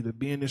either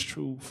be in this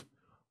truth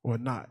or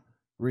not.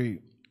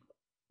 Read.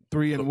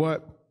 3 and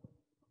what?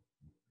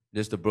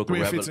 This is the book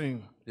 3 of and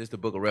 15. This is the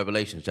book of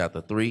Revelation,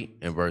 chapter 3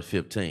 and verse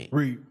 15.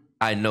 Read.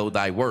 I know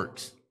thy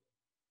works,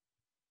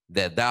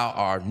 that thou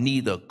art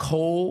neither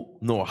cold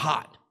nor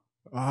hot.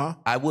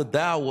 I would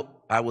thou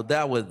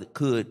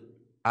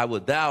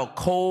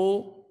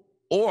cold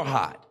or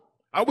hot.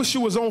 I wish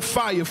you was on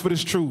fire for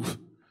this truth.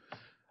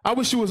 I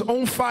wish you was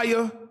on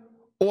fire,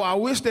 or I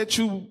wish that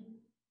you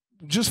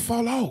just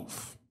fall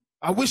off.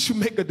 I wish you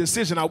make a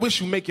decision. I wish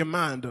you make your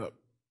mind up.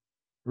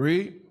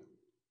 Read.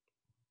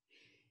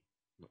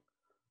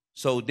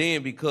 So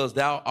then, because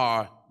thou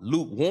art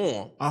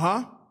lukewarm,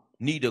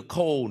 neither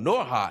cold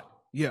nor hot,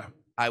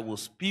 I will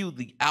spew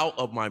thee out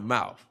of my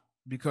mouth.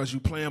 Because you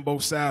playing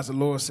both sides, the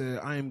Lord said,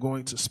 I am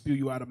going to spew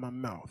you out of my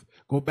mouth.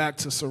 Go back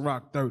to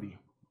Sirach 30.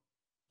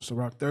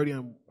 Sirach 30,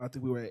 and I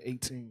think we were at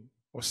 18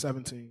 or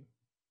 17.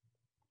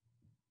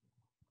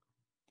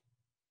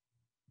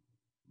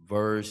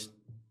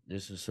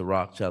 This is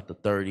Sirach chapter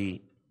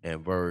 30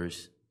 and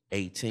verse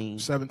 18.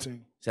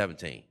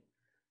 17.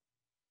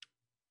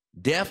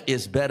 Death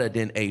is better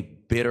than a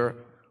bitter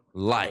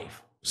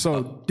life.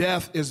 So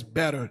death is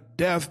better.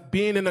 Death,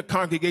 being in the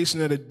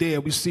congregation of the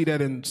dead, we see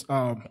that in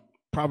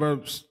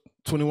Proverbs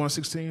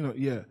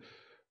 21:16.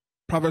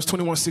 Proverbs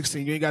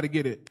 21:16. You ain't got to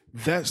get it.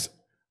 That's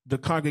the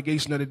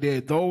congregation of the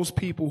dead. Those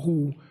people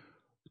who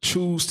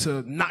choose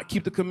to not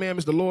keep the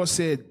commandments, the Lord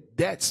said,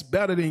 that's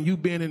better than you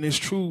being in this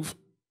truth,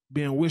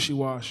 being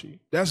wishy-washy.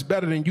 That's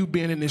better than you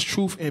being in this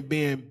truth and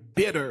being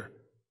bitter.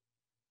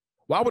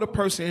 Why would a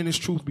person in this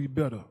truth be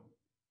bitter?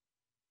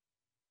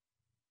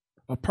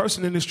 A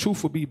person in this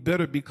truth will be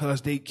bitter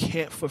because they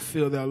can't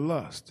fulfill their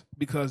lust,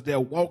 because they're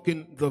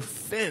walking the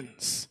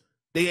fence.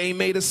 They ain't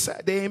made a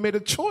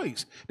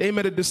choice. They ain't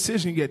made a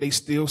decision yet. They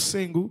still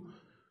single.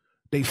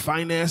 They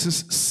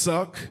finances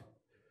suck.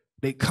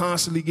 They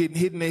constantly getting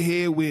hit in the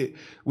head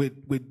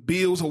with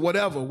bills or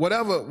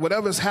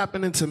whatever's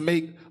happening to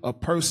make a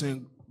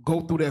person go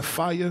through that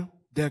fire.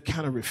 They're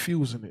kind of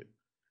refusing it.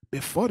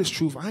 Before this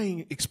truth, I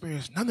ain't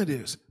experienced none of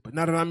this. But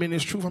now that I'm in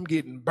this truth, I'm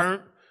getting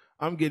burnt.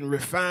 I'm getting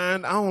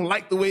refined. I don't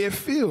like the way it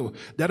feels.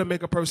 That'll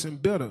make a person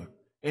bitter.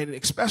 And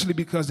especially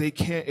because they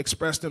can't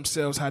express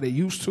themselves how they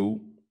used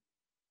to.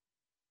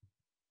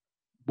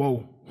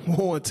 Whoa,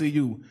 unto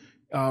you.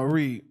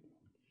 Read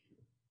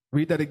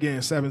that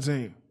again,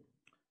 17.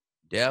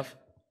 Death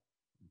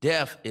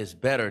is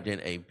better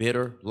than a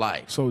bitter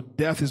life. So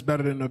death is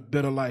better than a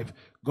bitter life.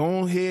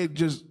 Go ahead,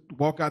 just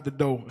walk out the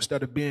door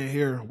instead of being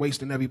here,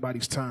 wasting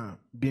everybody's time,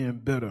 being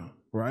bitter,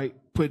 right?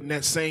 Putting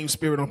that same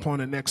spirit upon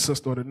the next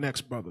sister or the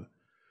next brother.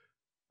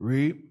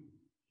 Read.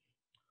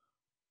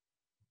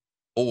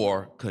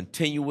 Or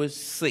continuous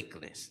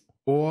sickness.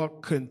 Or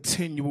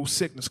continual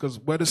sickness. Because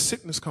where does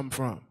sickness come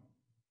from?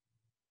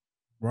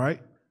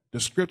 Right? The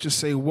scriptures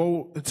say,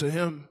 woe to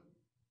him.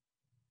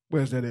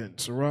 Where's that in?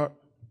 Sirach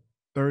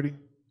 30.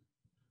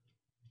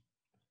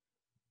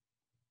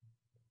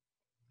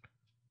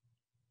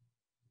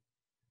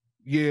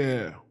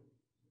 Yeah.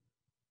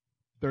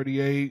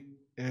 38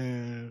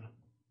 and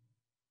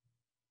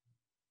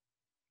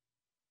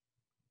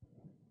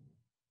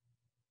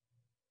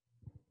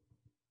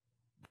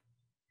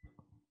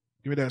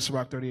give me that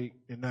Sirach 38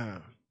 and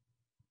 9.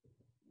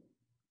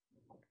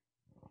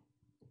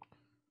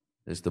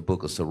 It's the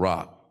book of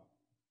Sirach,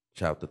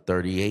 chapter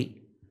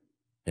 38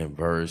 and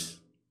verse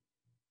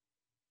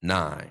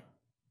 9.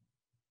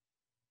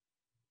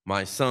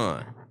 My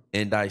son,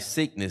 in thy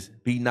sickness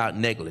be not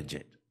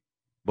negligent,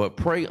 but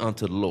pray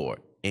unto the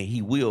Lord, and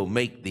he will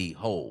make thee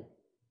whole.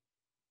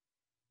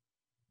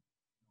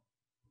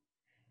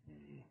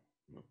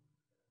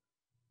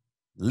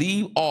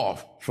 Leave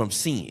off from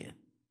sin,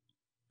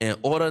 and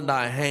order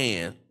thy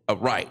hand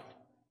aright,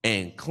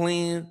 and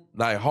cleanse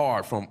thy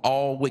heart from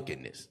all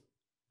wickedness.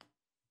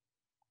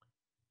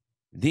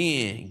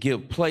 Then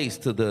give place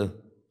to the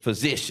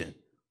physician,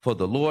 for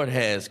the Lord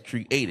has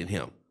created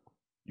him.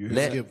 You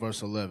skip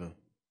verse 11.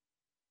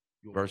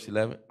 Verse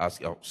 11?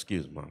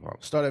 Excuse me.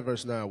 Start at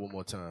verse 9 one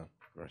more time.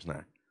 Verse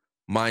 9.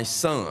 My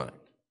son,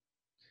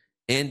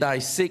 in thy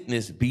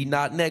sickness be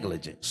not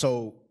negligent.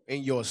 So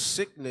in your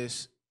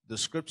sickness, the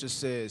scripture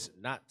says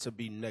not to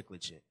be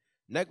negligent.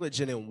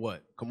 Negligent in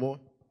what? Come on.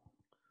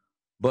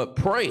 But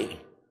pray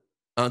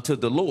unto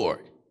the Lord,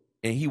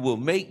 and he will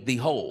make thee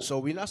whole. So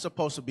we're not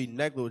supposed to be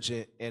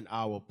negligent in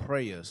our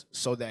prayers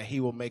so that he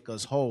will make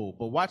us whole.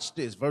 But watch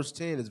this. Verse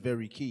 10 is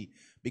very key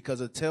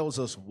because it tells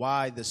us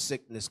why the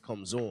sickness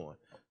comes on.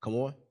 Come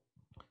on.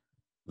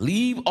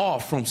 Leave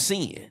off from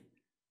sin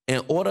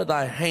and order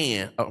thy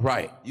hand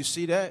aright. You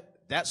see that?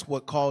 That's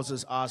what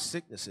causes our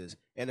sicknesses.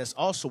 And it's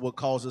also what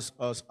causes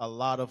us a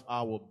lot of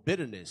our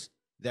bitterness,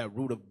 that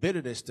root of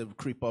bitterness to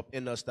creep up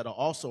in us that'll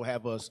also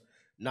have us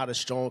not a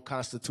strong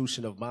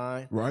constitution of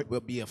mind. Right. We'll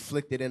be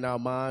afflicted in our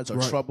minds or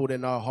right. troubled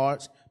in our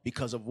hearts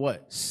because of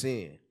what?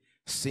 Sin.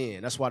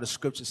 Sin. That's why the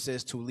scripture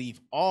says to leave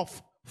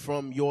off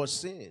from your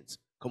sins.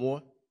 Come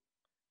on.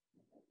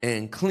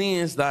 And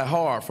cleanse thy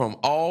heart from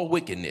all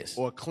wickedness.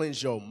 Or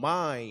cleanse your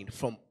mind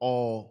from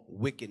all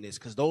wickedness,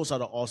 because those are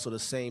also the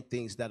same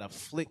things that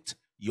afflict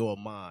your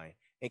mind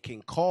and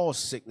can cause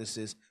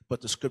sicknesses.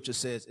 But the scripture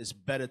says it's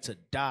better to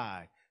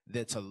die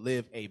than to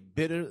live a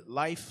bitter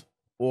life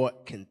or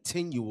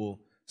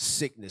continual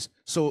sickness.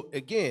 So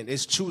again,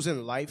 it's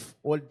choosing life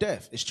or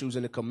death. It's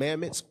choosing the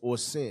commandments or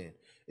sin.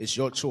 It's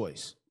your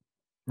choice.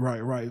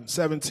 Right.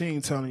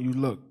 17 telling you,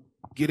 look,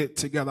 get it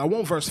together. I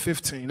want verse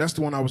 15. That's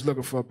the one I was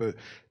looking for, but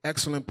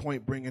excellent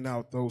point bringing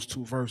out those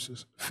two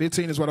verses.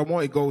 15 is what I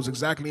want. It goes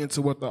exactly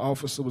into what the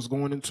officer was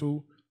going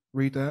into.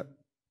 Read that.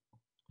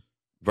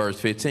 Verse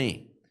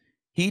 15.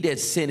 He that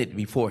sinneth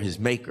before his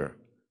maker,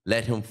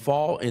 let him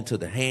fall into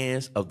the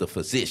hands of the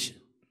physician.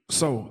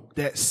 So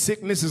that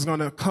sickness is going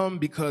to come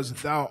because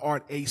thou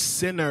art a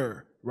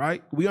sinner,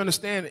 right? We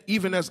understand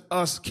even as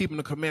us keeping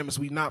the commandments,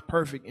 we're not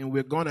perfect and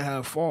we're going to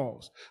have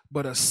falls.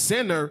 But a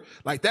sinner,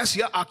 like that's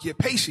your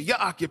occupation. Your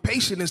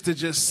occupation is to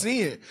just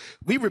sin.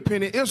 We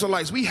repentant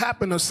Israelites, we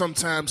happen to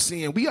sometimes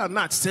sin. We are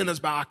not sinners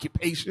by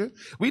occupation.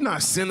 We're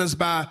not sinners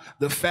by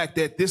the fact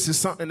that this is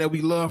something that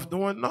we love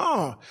doing.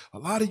 No, a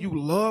lot of you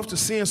love to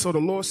sin. So the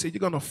Lord said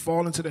you're going to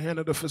fall into the hand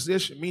of the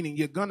physician, meaning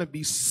you're going to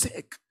be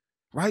sick.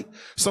 Right?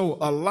 So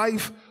a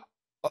life,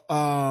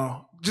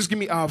 just give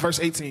me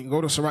verse 18.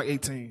 Go to Sirach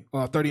 18,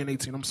 30 and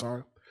 18. I'm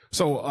sorry.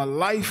 So a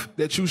life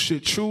that you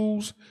should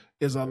choose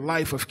is a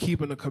life of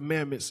keeping the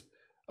commandments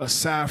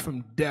aside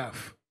from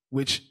death,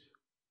 which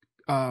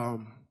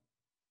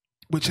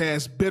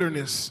has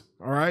bitterness.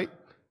 All right?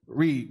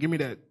 Read. Give me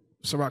that.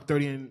 Sirach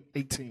 30 and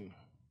 18.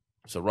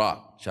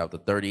 Sirach chapter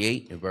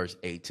 38 and verse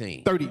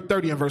 18.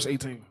 30 and verse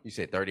 18. You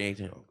said 30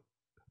 and 18?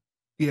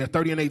 Yeah,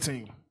 30 and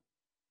 18.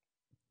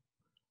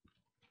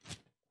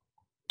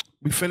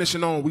 We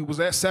finishing on, we was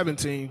at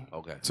 17.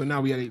 Okay. So now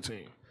we at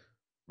 18.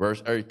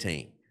 Verse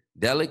 18.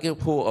 Delicate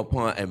pour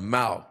upon a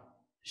mouth,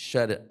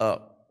 shut it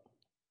up,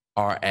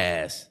 are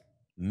as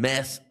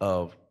messes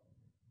of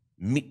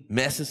meat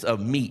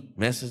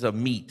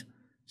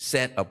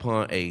set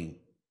upon a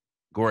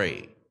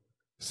grave.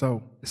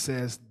 So it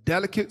says,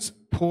 delicates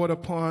poured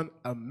upon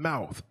a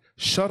mouth,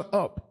 shut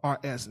up, are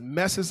as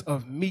messes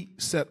of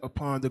meat set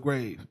upon the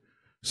grave.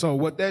 So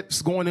what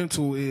that's going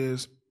into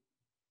is,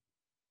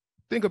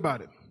 think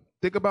about it.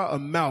 Think about a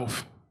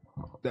mouth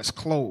that's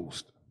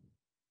closed.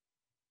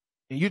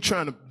 And you're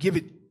trying to give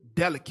it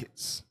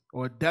delicates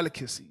or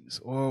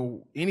delicacies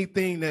or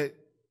anything that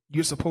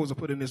you're supposed to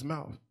put in this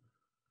mouth.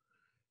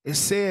 It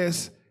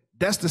says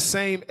that's the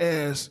same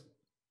as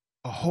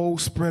a whole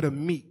spread of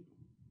meat,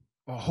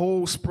 a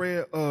whole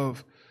spread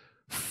of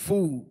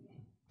food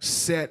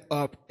set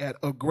up at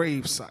a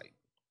grave site.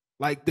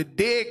 Like the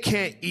dead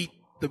can't eat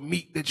the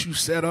meat that you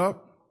set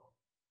up.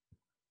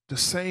 The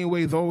same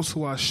way those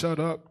who are shut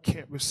up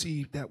can't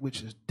receive that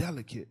which is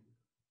delicate.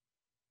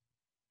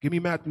 Give me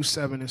Matthew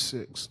 7 and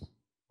 6.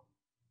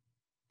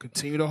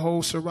 Continue to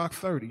hold Sirach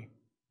 30,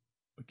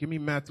 but give me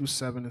Matthew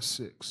 7 and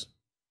 6.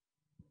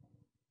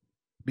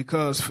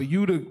 Because for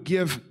you to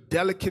give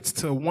delicates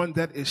to one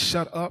that is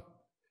shut up,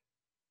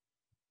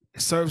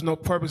 it serves no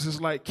purpose. It's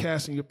like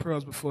casting your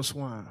pearls before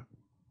swine.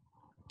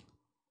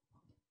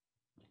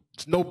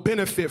 There's no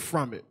benefit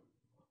from it.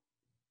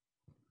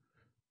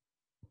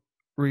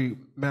 Read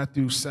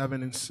Matthew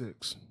 7 and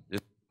 6.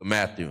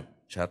 Matthew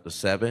chapter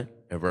 7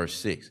 and verse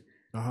 6.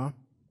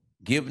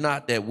 Give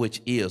not that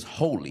which is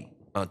holy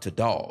unto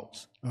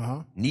dogs,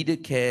 neither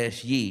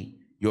cast ye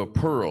your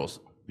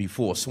pearls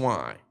before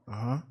swine,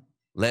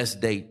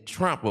 lest they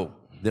trample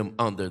them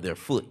under their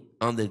feet,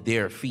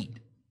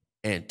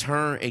 and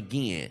turn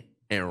again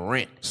and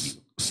rent you.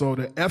 So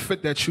the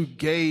effort that you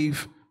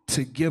gave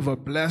to give a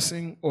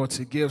blessing or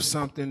to give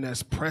something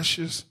that's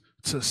precious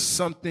to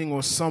something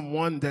or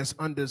someone that's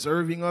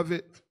undeserving of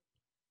it,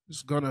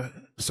 it's gonna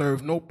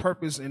serve no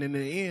purpose, and in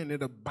the end,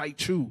 it'll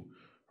bite you,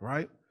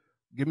 right?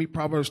 Give me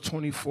Proverbs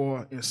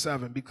 24 and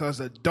 7, because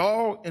a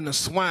dog and a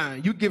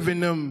swine, you giving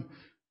them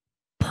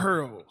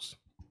pearls,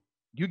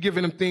 you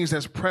giving them things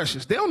that's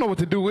precious. They don't know what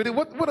to do with it.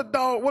 What a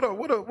dog,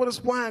 what a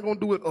swine gonna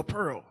do with a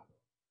pearl?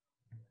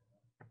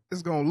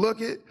 It's gonna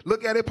look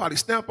at it, probably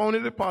stamp on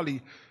it, probably,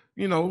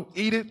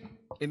 eat it,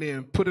 and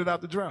then put it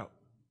out the drought.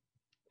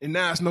 And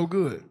now it's no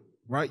good.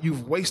 Right?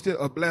 You've wasted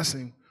a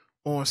blessing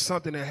on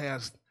something that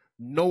has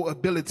no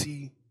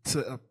ability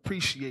to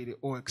appreciate it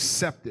or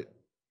accept it.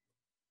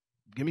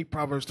 Give me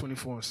Proverbs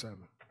 24 and 7.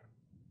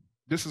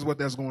 This is what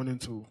that's going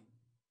into.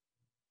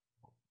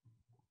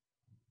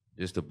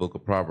 It's the book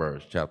of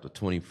Proverbs, chapter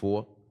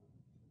 24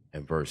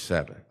 and verse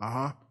 7.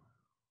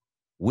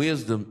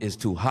 Wisdom is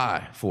too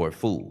high for a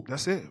fool.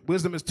 That's it.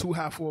 Wisdom is too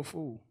high for a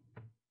fool.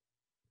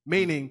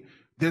 Meaning,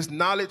 this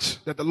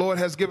knowledge that the Lord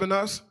has given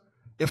us,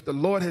 if the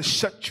Lord has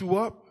shut you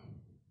up,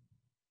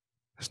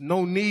 there's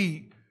no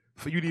need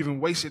for you to even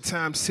waste your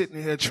time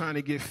sitting here trying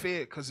to get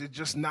fed, because it's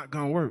just not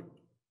going to work.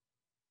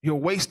 You're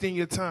wasting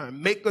your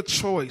time. Make a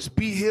choice.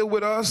 Be here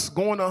with us,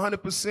 going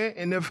 100%,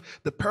 and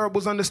if the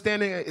parable's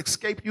understanding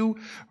escape you,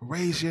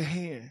 raise your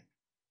hand.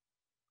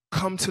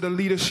 Come to the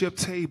leadership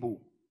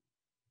table.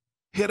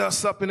 Hit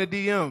us up in the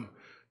DM.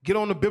 Get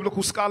on the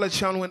Biblical Scholar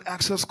channel and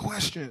ask us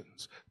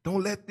questions.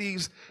 Don't let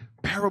these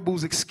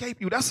parables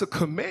escape you. That's a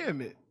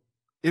commandment.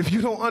 If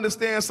you don't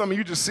understand something,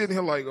 you're just sitting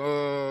here like,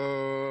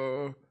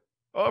 prayer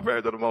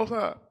to the Most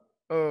High.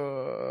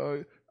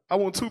 I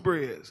want 2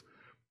 breads.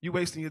 You're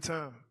wasting your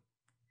time.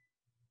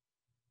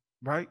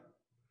 Right?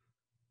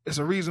 It's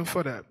a reason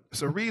for that.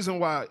 It's a reason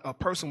why a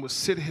person would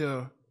sit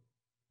here,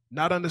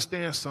 not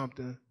understand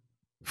something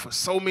for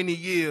so many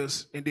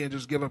years, and then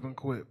just give up and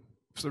quit.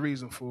 It's the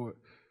reason for it.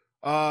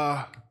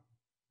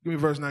 Give me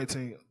verse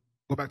 19.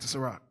 Go back to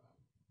Sirach.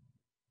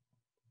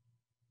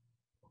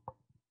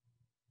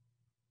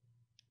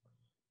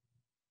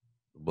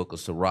 Book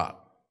of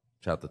Sirach,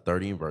 chapter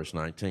 30 and verse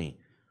 19.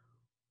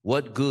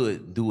 What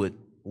good doeth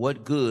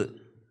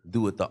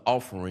the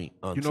offering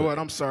unto... You know what?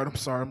 I'm sorry.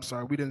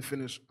 We didn't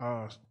finish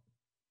Proverbs.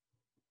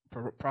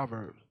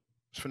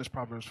 Let's finish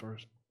Proverbs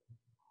first.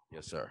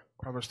 Yes, sir.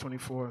 Proverbs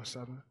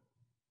 24:7.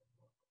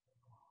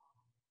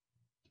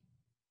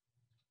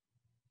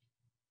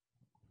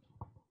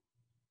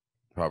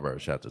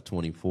 Proverbs chapter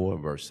 24,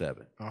 verse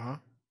 7.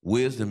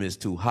 Wisdom is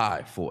too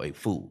high for a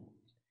fool.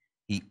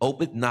 He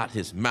opened not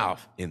his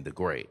mouth in the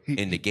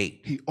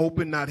gate. He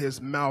opened not his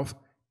mouth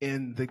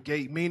in the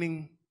gate,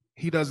 meaning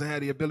he doesn't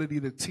have the ability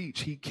to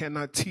teach. He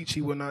cannot teach.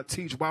 He will not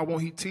teach. Why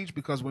won't he teach?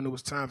 Because when it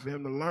was time for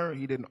him to learn,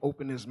 he didn't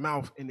open his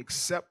mouth and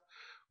accept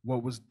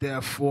what was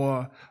there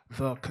for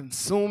the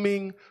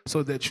consuming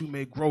so that you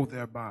may grow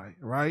thereby,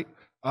 right?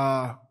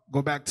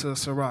 Go back to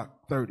Sirach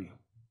 30.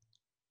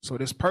 So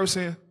this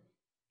person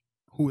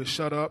who is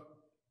shut up,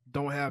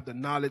 don't have the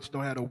knowledge,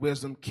 don't have the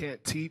wisdom,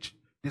 can't teach.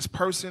 This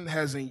person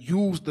hasn't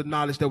used the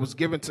knowledge that was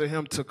given to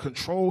him to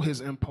control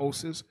his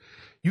impulses.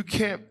 You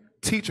can't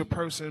teach a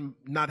person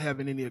not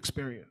having any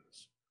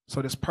experience.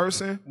 So this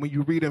person, when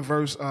you read in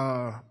verse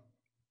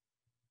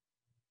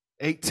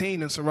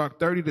 18 in Sirach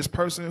 30, this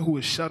person who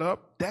is shut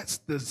up, that's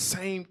the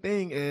same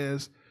thing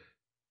as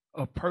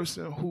a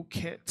person who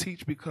can't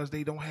teach because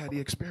they don't have the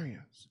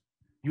experience.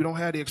 You don't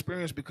have the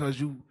experience because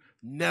you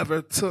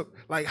never took,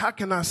 like, how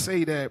can I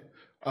say that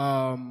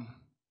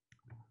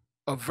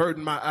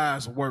averting my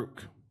eyes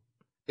work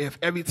if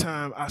every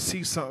time I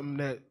see something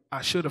that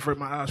I should avert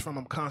my eyes from,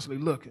 I'm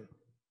constantly looking?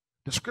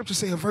 The scriptures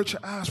say avert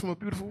your eyes from a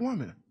beautiful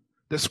woman.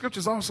 The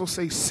scriptures also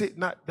say sit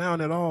not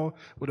down at all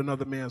with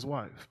another man's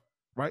wife,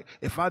 right?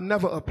 If I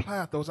never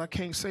applied those, I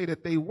can't say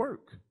that they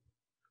work.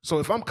 So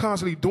if I'm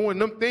constantly doing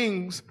them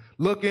things,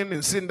 looking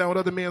and sitting down with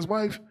other man's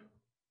wife,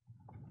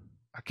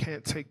 I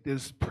can't take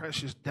this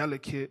precious,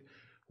 delicate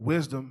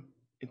wisdom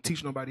and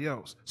teach nobody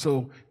else.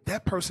 So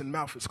that person's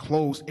mouth is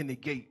closed in the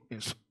gate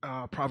in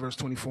Proverbs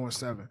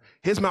 24:7.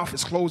 His mouth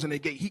is closed in the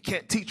gate. He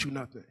can't teach you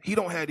nothing. He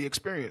don't have the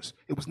experience.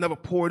 It was never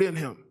poured in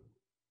him.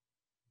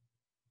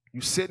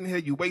 You sitting here,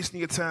 you wasting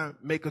your time.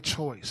 Make a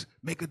choice.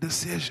 Make a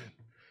decision.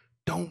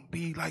 Don't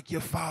be like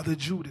your father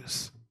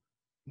Judas.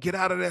 Get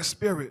out of that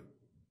spirit.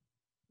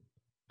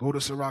 Go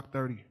to Sirach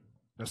 30.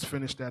 Let's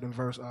finish that in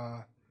verse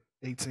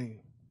 18.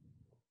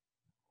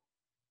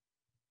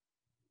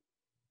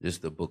 This is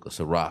the book of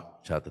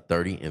Sirach, chapter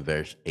 30 and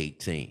verse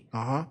 18.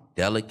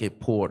 Delicate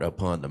poured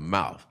upon the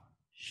mouth,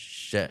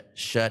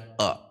 shut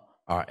up,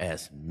 are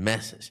as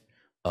messes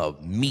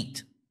of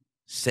meat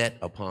set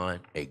upon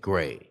a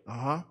grave.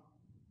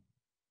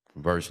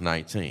 Verse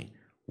 19.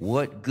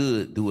 What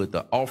good doeth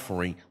the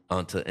offering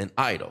unto an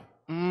idol?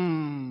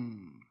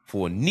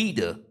 For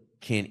neither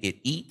can it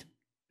eat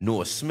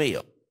nor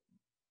smell.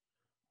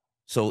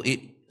 So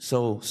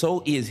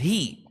is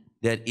he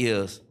that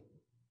is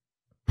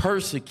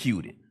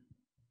persecuted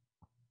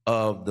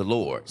of the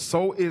Lord.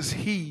 So is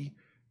he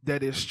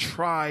that is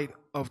tried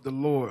of the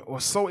Lord,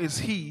 or so is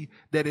he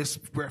that is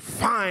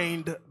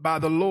refined by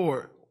the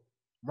Lord,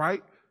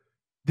 right?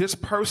 This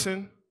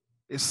person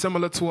is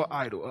similar to an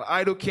idol. An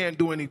idol can't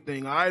do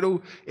anything. An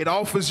idol, it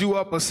offers you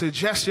up a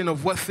suggestion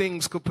of what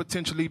things could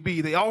potentially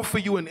be. They offer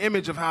you an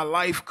image of how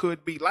life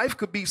could be. Life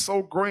could be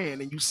so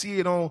grand, and you see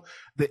it on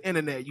the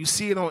internet. You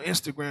see it on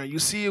Instagram. You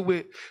see it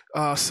with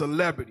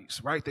celebrities,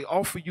 right? They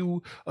offer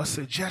you a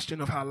suggestion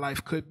of how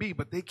life could be,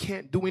 but they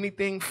can't do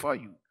anything for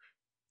you.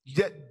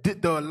 Yet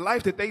the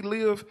life that they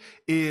live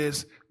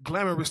is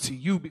glamorous to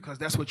you because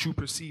that's what you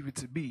perceive it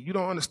to be. You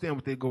don't understand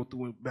what they go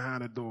through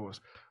behind the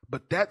doors.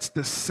 But that's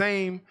the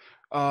same.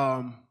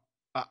 An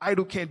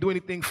idol can't do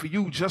anything for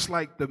you, just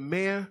like the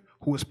man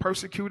who is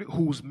persecuted,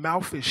 whose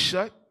mouth is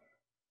shut,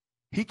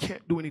 he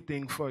can't do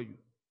anything for you.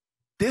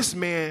 This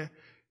man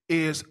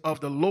is of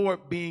the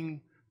Lord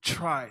being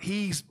tried.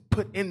 He's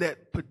put in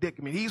that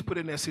predicament. He's put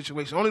in that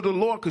situation. Only the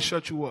Lord could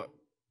shut you up.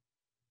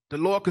 The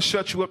Lord could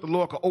shut you up. The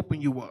Lord could open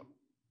you up.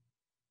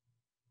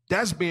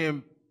 That's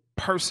being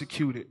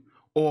persecuted,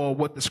 or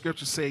what the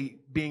scriptures say,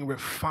 being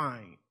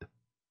refined.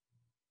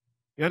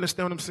 You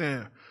understand what I'm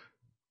saying?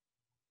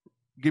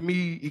 Give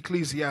me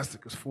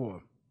Ecclesiasticus 4.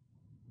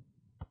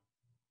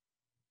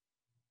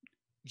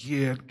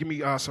 Yeah, give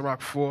me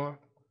Sirach 4.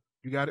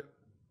 You got it?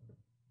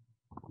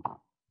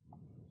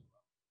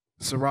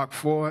 Sirach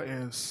 4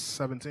 and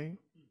 17.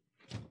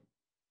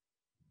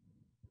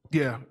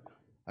 Yeah.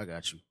 I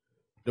got you.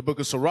 The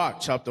book of Sirach,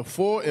 chapter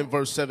 4 and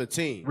verse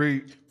 17.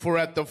 Read. For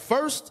at the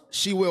first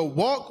she will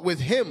walk with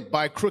him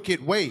by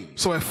crooked ways.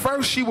 So at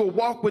first she will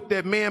walk with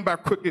that man by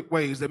crooked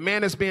ways. The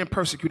man that's being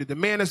persecuted, the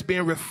man that's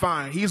being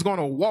refined. He's going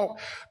to walk.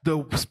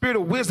 The spirit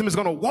of wisdom is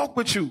going to walk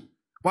with you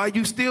while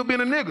you still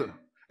being a nigga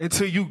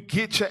until you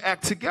get your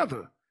act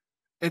together.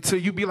 Until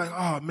you be like,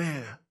 oh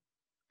man,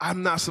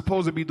 I'm not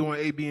supposed to be doing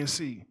A, B, and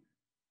C.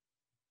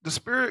 The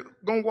spirit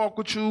going to walk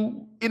with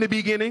you in the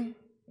beginning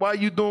while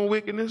you doing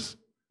wickedness.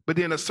 But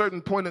then a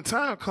certain point in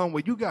time come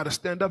where you got to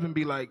stand up and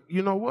be like,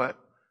 you know what?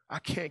 I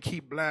can't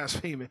keep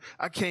blaspheming.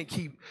 I can't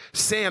keep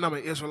saying I'm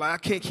an Israelite. I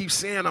can't keep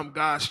saying I'm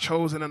God's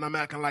chosen and I'm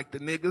acting like the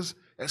niggas.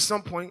 At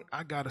some point,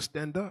 I got to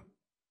stand up.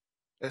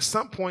 At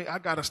some point, I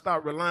got to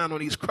start relying on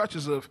these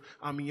crutches of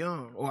I'm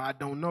young or I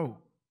don't know.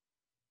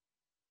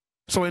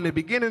 So in the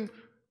beginning,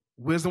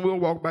 wisdom will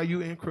walk by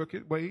you in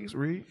crooked ways.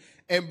 Read.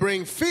 And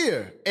bring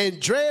fear and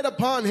dread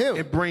upon him.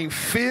 And bring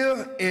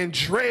fear and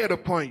dread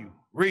upon you.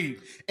 Read.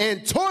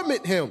 And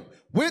torment him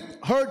with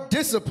her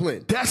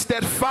discipline. That's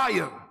that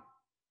fire.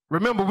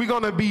 Remember, we're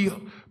going to be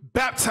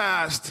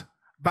baptized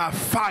by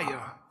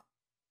fire.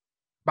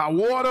 By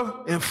water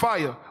and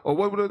fire. Or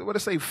what would it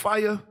say?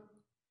 Fire?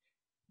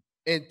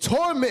 And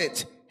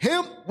torment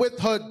him with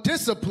her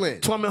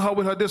discipline. Torment her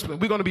with her discipline.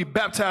 We're going to be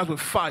baptized with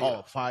fire.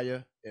 Oh,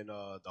 fire and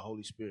the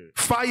Holy Spirit.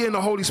 Fire and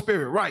the Holy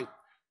Spirit, right.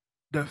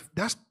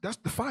 That's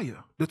the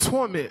fire, the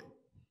torment.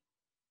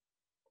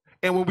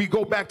 And when we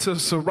go back to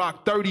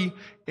Sirach 30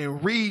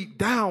 and read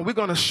down, we're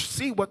going to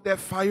see what that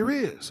fire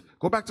is.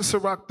 Go back to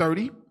Sirach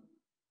 30.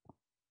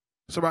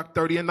 Sirach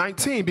 30 and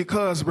 19,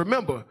 because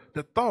remember,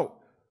 the thought,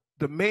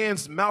 the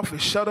man's mouth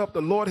is shut up.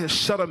 The Lord has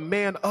shut a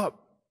man up.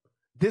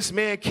 This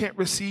man can't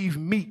receive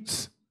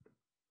meats.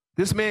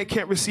 This man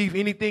can't receive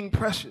anything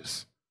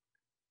precious.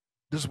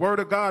 This word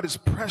of God is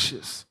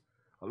precious.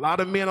 A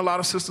lot of men, a lot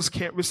of sisters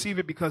can't receive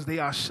it because they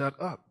are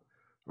shut up.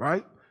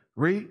 Right?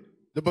 Read.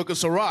 The book of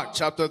Sirach,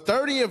 chapter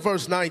 30 and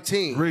verse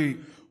 19.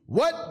 Read.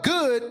 What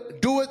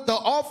good doeth the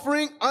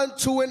offering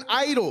unto an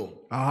idol?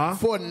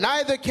 For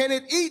neither can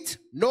it eat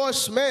nor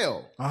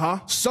smell.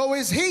 So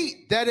is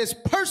he that is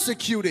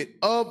persecuted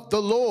of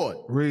the Lord.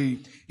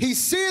 Read. He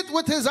seeth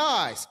with his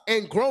eyes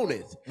and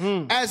groaneth,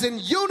 as an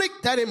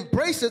eunuch that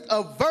embraceth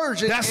a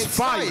virgin. That's and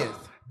fire.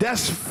 sigheth.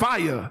 That's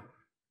fire.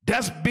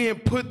 That's being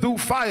put through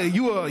fire.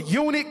 You are a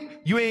eunuch.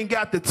 You ain't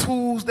got the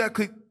tools that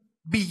could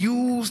be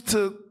used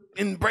to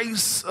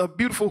embrace a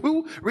beautiful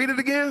who? Read it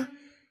again.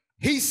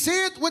 He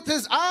seeth with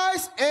his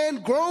eyes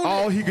and groaneth.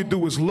 All he could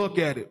do is look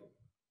at it.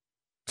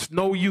 It's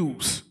no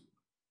use.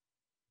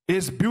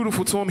 It's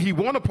beautiful to him. He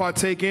want to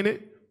partake in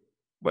it,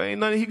 but ain't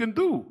nothing he can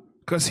do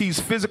because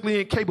he's physically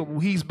incapable.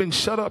 He's been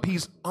shut up.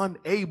 He's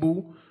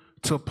unable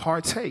to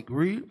partake.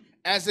 Read.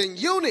 As an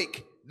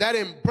eunuch that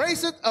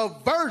embraceth a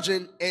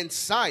virgin and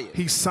sigheth.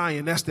 He's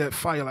sighing. That's that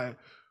fire like.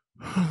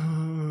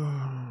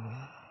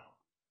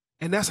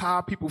 And that's how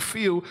people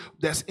feel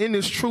that's in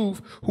this truth,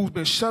 who's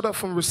been shut up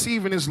from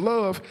receiving his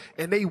love,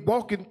 and they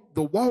walking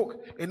the walk,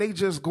 and they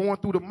just going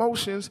through the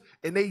motions,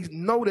 and they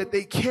know that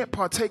they can't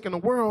partake in the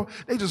world.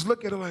 They just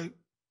look at it like,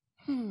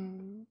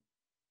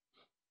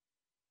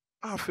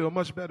 I feel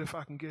much better if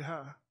I can get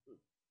high.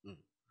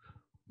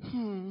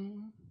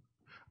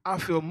 I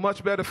feel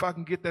much better if I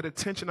can get that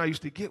attention I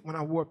used to get when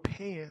I wore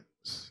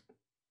pants.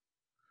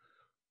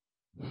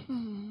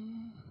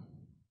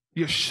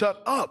 You're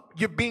shut up.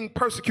 You're being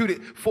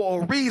persecuted for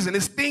a reason.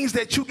 It's things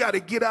that you got to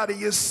get out of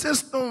your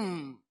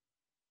system.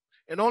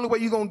 And the only way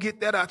you're going to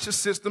get that out your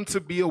system to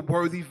be a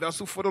worthy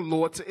vessel for the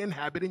Lord to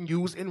inhabit and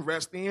use and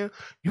rest in,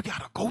 you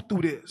got to go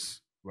through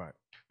this. Right.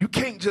 You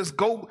can't just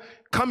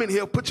come in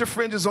here, put your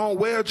fringes on,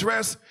 wear a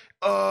dress,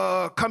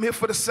 come here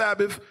for the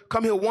Sabbath,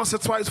 come here once or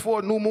twice for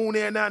a new moon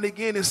every now and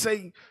again and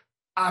say,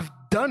 I've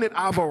done it,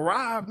 I've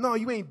arrived. No,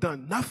 you ain't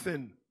done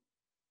nothing.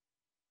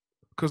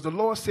 Because the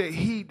Lord said,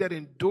 he that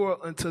endure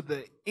unto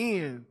the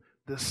end,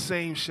 the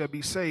same shall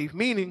be saved.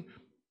 Meaning,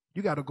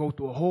 you got to go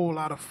through a whole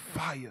lot of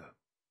fire.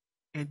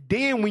 And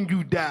then when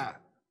you die,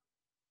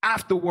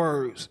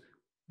 afterwards,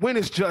 when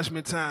it's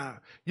judgment time,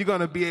 you're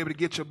going to be able to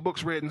get your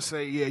books read and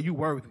say, yeah, you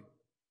worthy.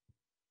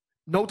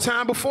 No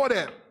time before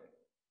that.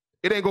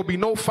 It ain't going to be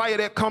no fire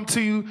that come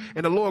to you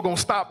and the Lord going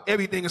to stop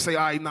everything and say,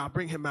 all right, nah,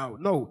 bring him out.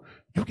 No,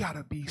 you got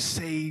to be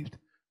saved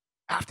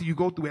after you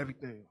go through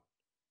everything.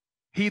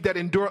 He that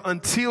endure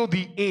until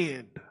the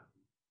end,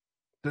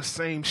 the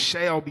same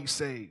shall be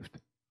saved.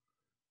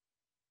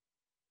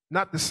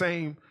 Not the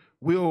same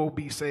will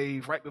be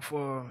saved right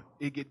before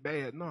it get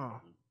bad. No,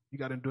 you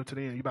got to endure to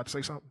the end. You about to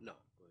say something?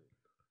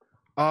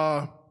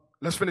 No.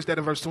 Let's finish that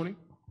in verse 20.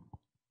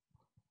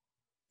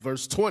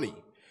 Verse 20.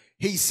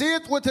 He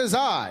seeth with his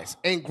eyes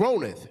and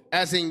groaneth,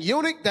 as an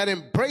eunuch that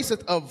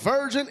embraceth a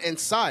virgin and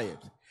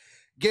sigheth.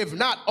 Give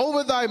not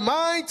over thy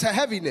mind to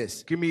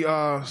heaviness. Give me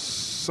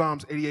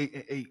Psalms 88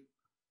 and 8.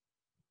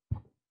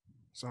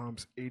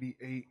 Psalms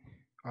 88.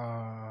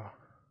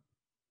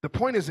 The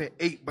point is in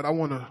 8, but I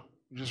want to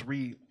just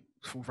read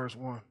from verse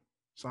 1.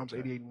 Psalms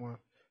 88 and 1.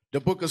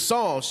 The book of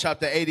Psalms,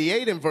 chapter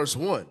 88 and verse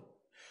 1.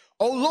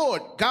 O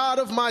Lord, God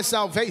of my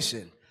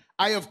salvation,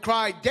 I have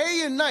cried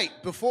day and night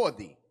before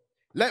thee.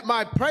 Let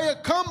my prayer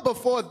come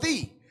before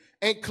thee.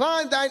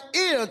 Incline thine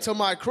ear unto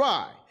my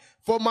cry.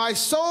 For my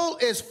soul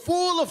is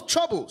full of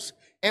troubles,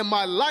 and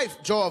my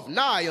life draweth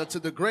nigh unto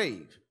the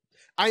grave.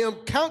 I am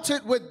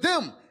counted with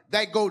them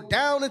that go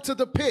down into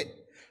the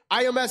pit.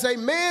 I am as a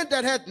man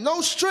that hath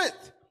no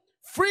strength,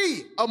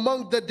 free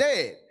among the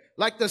dead,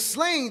 like the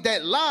slain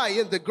that lie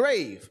in the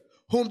grave,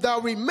 whom thou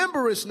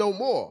rememberest no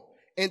more,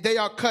 and they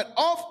are cut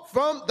off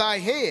from thy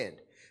hand.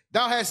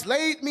 Thou hast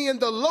laid me in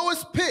the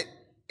lowest pit,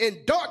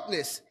 in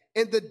darkness,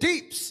 in the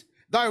deeps.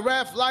 Thy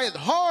wrath lieth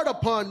hard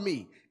upon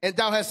me, and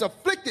thou hast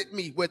afflicted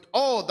me with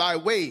all thy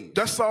ways.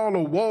 That's all the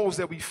woes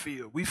that we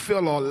feel. We feel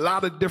a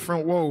lot of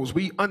different woes.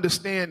 We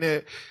understand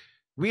that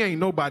we ain't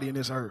nobody in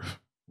this earth.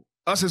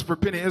 Us as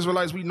repentant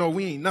Israelites, we know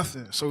we ain't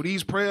nothing. So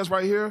these prayers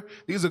right here,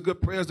 these are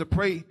good prayers to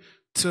pray,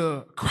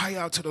 to cry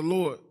out to the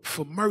Lord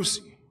for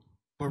mercy.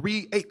 But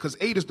read 8, because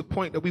 8 is the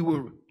point that we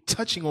were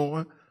touching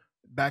on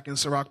back in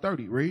Sirach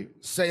 30. Read.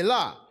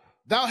 Selah,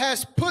 thou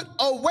hast put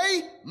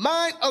away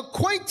mine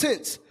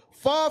acquaintance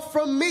far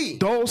from me.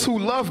 Those who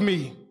love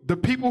me, the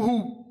people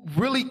who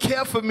really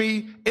care for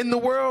me in the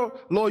world,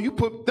 Lord, you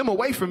put them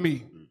away from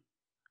me.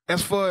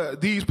 As for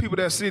these people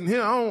that are sitting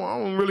here, I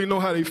don't really know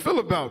how they feel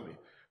about me.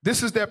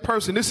 This is that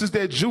person, this is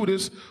that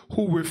Judas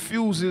who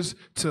refuses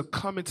to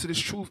come into this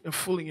truth and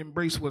fully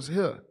embrace what's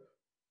here,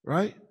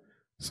 right?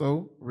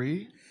 So,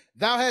 read.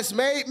 Thou hast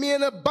made me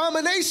an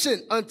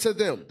abomination unto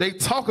them. They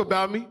talk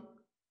about me.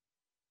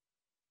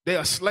 They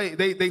are slave.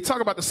 They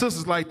talk about the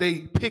sisters like they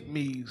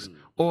pygmies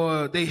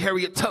or they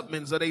Harriet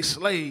Tubmans or they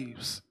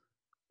slaves.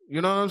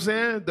 You know what I'm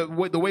saying?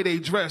 The way they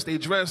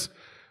dress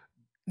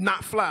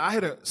not fly. I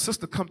had a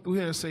sister come through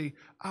here and say,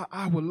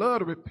 I would love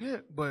to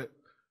repent, but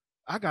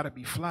I got to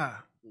be fly.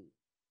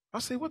 I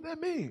say, what that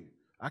mean?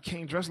 I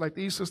can't dress like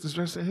these sisters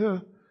dress in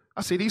here.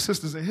 I say, these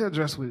sisters in here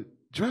dress with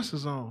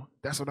dresses on.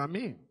 That's what I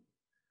mean.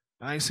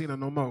 I ain't seen her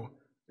no more.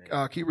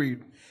 Keep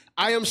reading.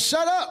 I am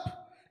shut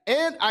up,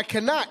 and I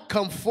cannot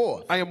come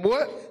forth. I am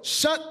what?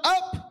 Shut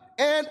up,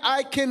 and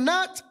I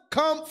cannot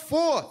come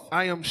forth.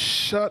 I am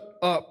shut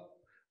up.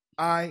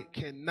 I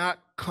cannot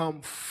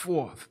come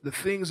forth. The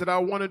things that I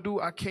want to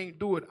do, I can't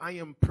do it. I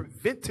am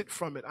prevented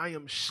from it. I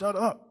am shut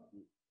up.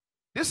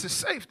 This is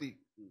safety.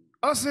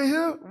 Us in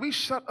here, we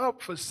shut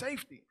up for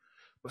safety.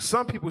 But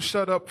some people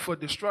shut up for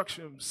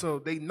destruction, so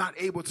they not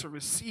able to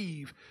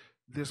receive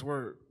this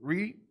word.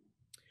 Read.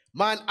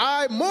 Mine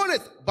eye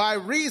mourneth by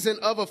reason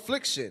of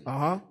affliction.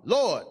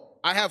 Lord,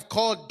 I have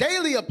called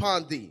daily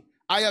upon thee.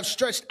 I have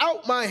stretched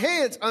out my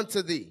hands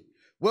unto thee.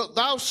 Wilt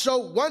thou show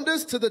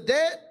wonders to the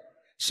dead?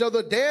 Shall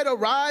the dead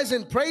arise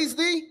and praise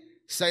thee?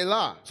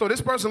 Selah. So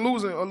this person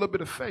losing a little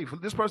bit of faith.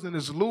 This person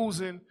is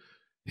losing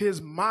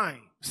his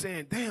mind,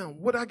 saying,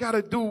 damn, what I got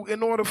to do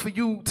in order for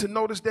you to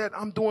notice that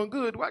I'm doing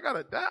good? Do I got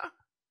to die?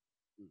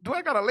 Do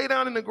I got to lay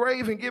down in the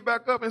grave and get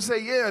back up and say,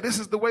 yeah, this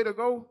is the way to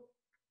go?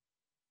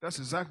 That's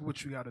exactly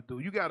what you got to do.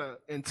 You got to,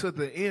 until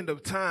the end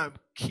of time,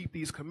 keep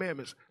these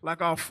commandments.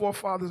 Like our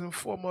forefathers and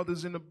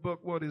foremothers in the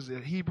book, what is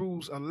it,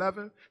 Hebrews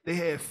 11, they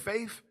had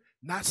faith,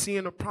 not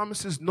seeing the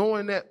promises,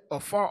 knowing that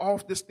afar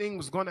off this thing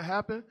was going to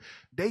happen.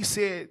 They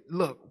said,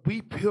 look,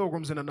 we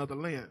pilgrims in another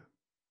land.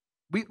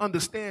 We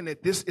understand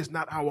that this is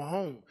not our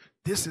home.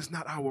 This is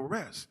not our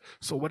rest.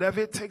 So whatever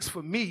it takes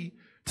for me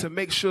to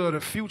make sure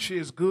the future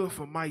is good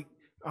for my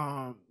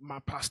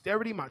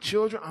posterity, my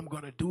children, I'm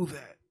going to do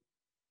that.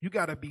 You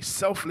got to be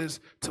selfless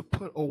to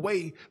put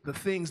away the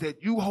things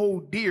that you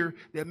hold dear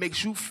that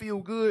makes you feel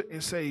good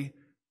and say,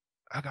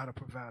 I got to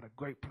provide a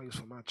great place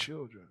for my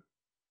children.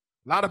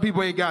 A lot of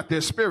people ain't got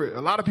their spirit.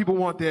 A lot of people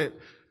want that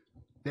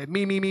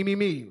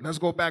me. Let's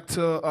go back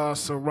to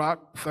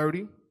Sirach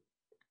 30.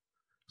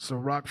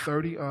 Sirach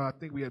 30, I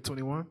think we had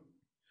 21.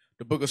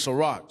 The book of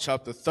Sirach,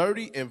 chapter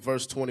 30 and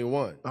verse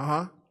 21.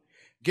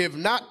 Give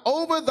not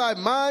over thy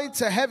mind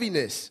to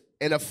heaviness,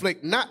 and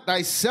afflict not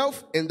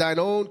thyself in thine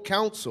own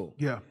counsel.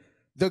 Yeah.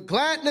 The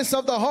gladness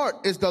of the heart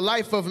is the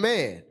life of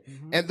man,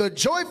 and the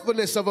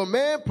joyfulness of a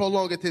man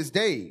prolongeth his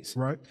days.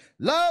 Right.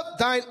 Love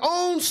thine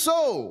own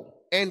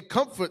soul, and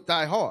comfort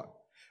thy heart.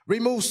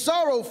 Remove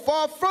sorrow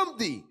far from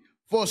thee,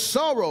 for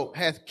sorrow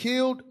hath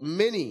killed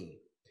many,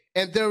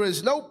 and there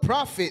is no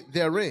profit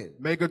therein.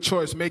 Make a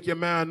choice. Make your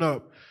mind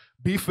up.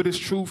 Be for this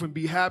truth and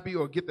be happy,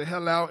 or get the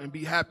hell out and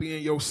be happy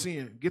in your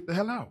sin. Get the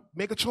hell out.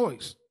 Make a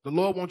choice. The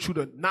Lord wants you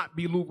to not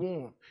be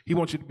lukewarm. He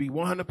wants you to be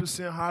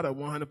 100% hot or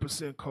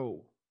 100%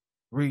 cold.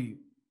 Read.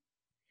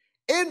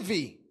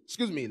 Envy,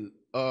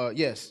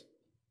 yes.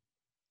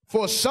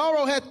 For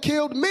sorrow hath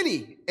killed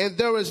many, and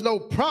there is no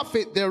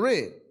profit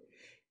therein.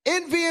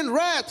 Envy and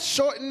wrath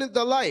shorten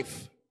the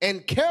life,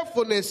 and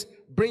carefulness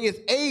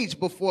bringeth age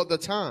before the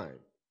time.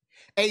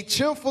 A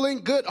cheerful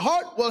and good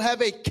heart will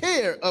have a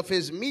care of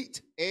his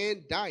meat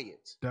and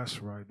diet.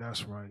 That's right.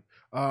 That's right.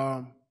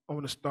 I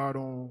want to start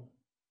on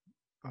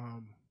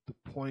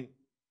the point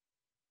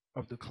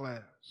of the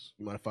class.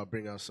 You mind if I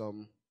bring out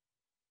something?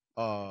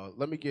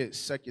 Let me get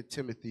 2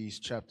 Timothy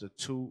chapter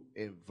 2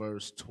 and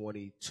verse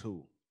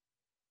 22.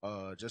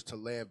 Just to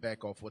land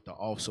back off what the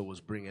officer was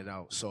bringing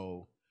out.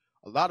 So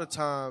a lot of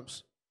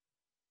times,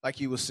 like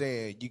he was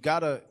saying, you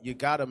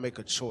gotta make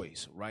a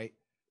choice, right?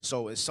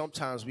 So it's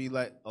sometimes we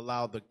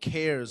allow the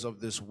cares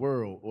of this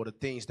world or the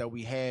things that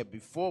we had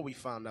before we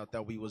found out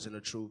that we was in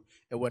the truth,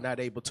 and we're not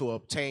able to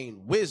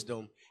obtain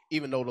wisdom,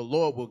 even though the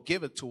Lord will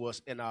give it to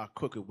us in our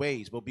crooked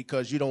ways. But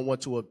because you don't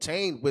want to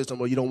obtain wisdom,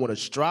 or you don't want to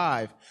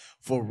strive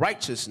for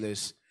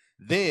righteousness,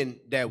 then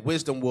that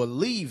wisdom will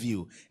leave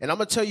you. And I'm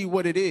going to tell you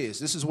what it is.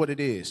 This is what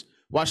it is.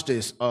 Watch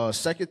this. 2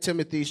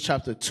 Timothy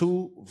chapter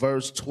 2,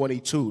 verse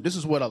 22. This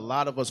is what a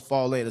lot of us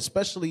fall in,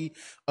 especially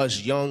us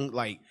young,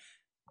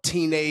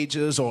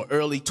 teenagers or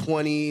early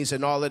 20s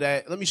and all of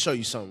that. Let me show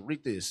you something.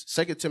 Read this.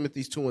 2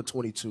 Timothy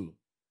 2:22.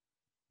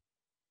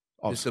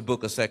 It's the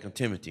book of 2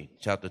 Timothy,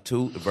 chapter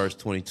 2, verse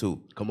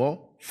 22. Come on.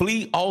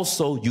 Flee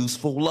also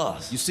youthful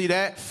lust. You see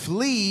that?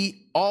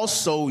 Flee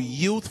also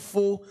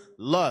youthful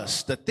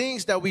lust. The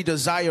things that we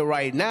desire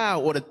right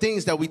now, or the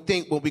things that we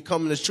think will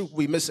become the truth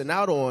we're missing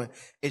out on,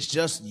 it's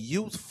just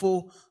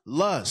youthful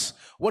lust.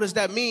 What does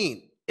that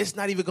mean? It's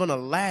not even going to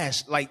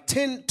last. Like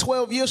 10,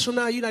 12 years from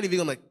now, you're not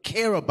even going to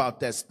care about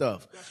that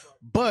stuff.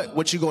 But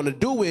what you're going to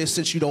do is,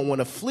 since you don't want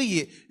to flee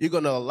it, you're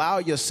going to allow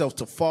yourself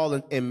to fall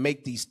and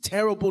make these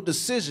terrible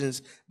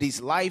decisions, these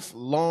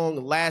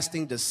lifelong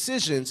lasting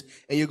decisions,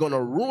 and you're going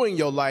to ruin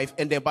your life.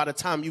 And then by the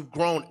time you've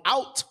grown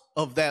out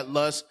of that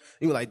lust,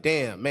 you're like,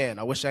 damn, man,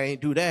 I wish I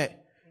ain't do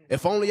that.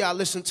 If only I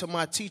listened to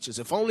my teachers.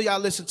 If only I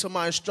listened to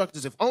my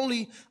instructors. If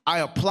only I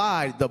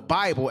applied the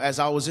Bible as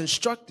I was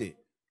instructed.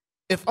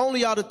 If only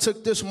y'all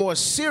took this more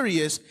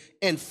serious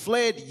and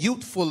fled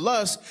youthful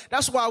lust.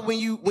 That's why when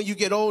you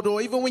get older,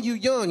 or even when you're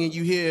young and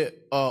you hear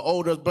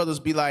older brothers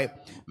be like,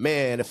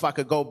 man, if I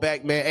could go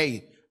back, man,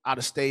 hey, I'd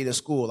have stayed in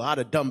school. I'd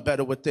have done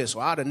better with this,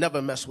 or I'd have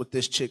never messed with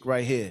this chick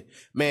right here.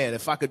 Man,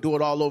 if I could do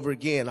it all over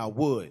again, I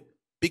would.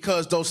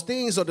 Because those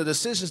things are the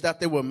decisions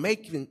that they were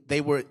making. They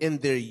were in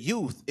their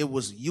youth. It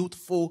was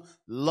youthful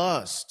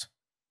lust.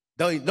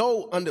 They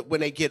know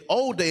when they get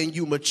older and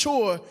you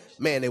mature,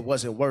 man, it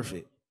wasn't worth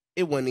it.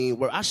 It wasn't even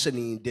worth. I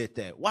shouldn't even did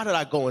that. Why did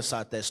I go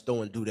inside that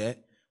store and do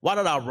that? Why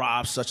did I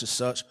rob such and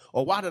such?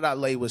 Or why did I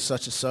lay with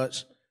such and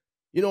such?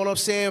 You know what I'm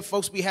saying?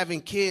 Folks be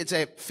having kids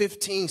at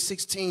 15,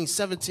 16,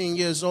 17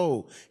 years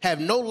old, have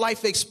no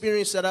life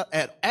experience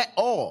at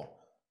all,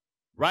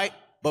 right?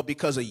 But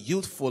because of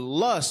youthful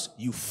lust,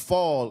 you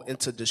fall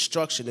into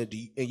destruction and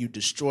you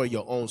destroy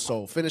your own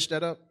soul. Finish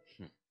that up.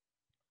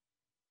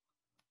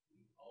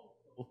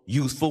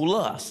 Youthful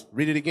lust.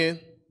 Read it again.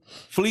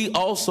 Flee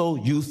also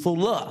youthful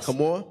lust.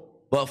 Come on.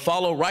 But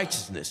follow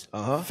righteousness,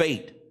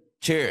 faith,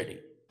 charity,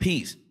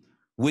 peace,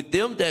 with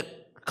them that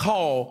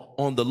call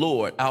on the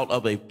Lord out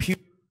of a pure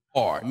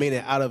heart.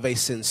 Meaning out of a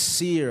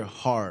sincere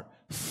heart.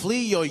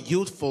 Flee your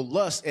youthful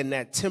lust and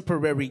that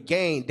temporary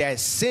gain, that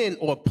sin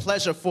or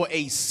pleasure for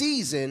a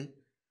season,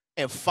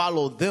 and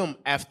follow them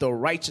after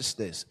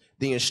righteousness.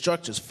 The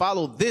instructors,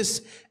 follow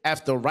this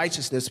after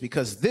righteousness,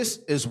 because this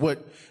is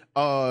what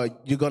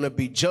you're going to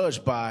be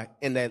judged by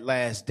in that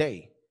last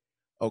day.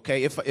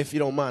 Okay, if you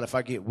don't mind, if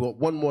I get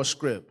one more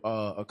script,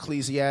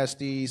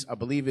 Ecclesiastes, I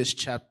believe it's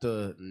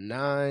chapter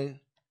 9,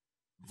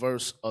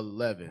 verse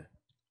 11.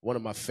 One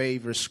of my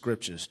favorite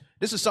scriptures.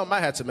 This is something I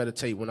had to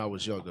meditate when I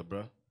was younger,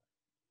 bro.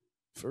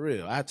 For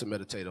real, I had to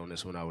meditate on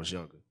this when I was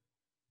younger.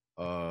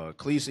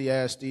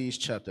 Ecclesiastes,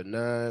 chapter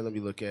 9, let me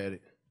look at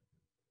it.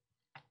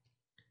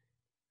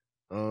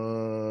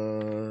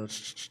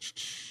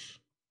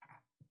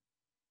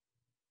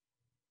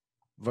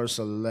 Verse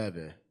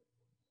 11.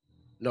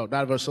 No,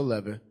 not verse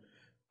 11.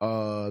 Am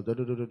I in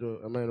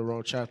the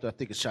wrong chapter? I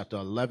think it's chapter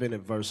 11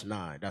 and verse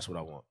 9. That's what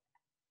I want.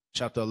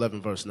 Chapter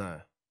 11, verse 9.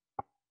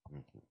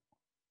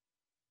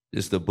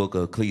 This is the book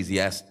of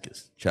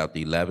Ecclesiastes, chapter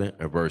 11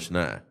 and verse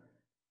 9.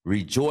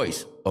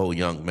 Rejoice, O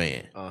young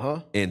man,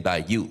 in thy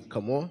youth.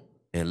 Come on.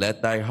 And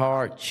let thy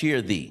heart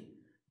cheer thee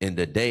in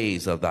the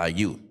days of thy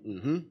youth.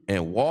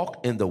 And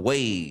walk in the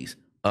ways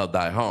of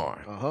thy heart.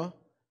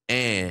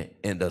 And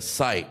in the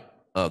sight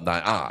of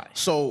thy eyes.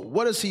 So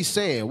what is he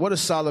saying? What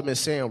is Solomon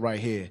saying right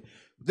here?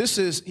 He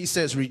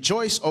says,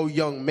 rejoice, O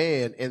young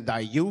man, in thy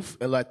youth,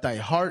 and let thy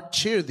heart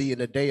cheer thee in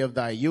the day of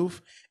thy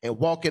youth, and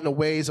walk in the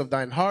ways of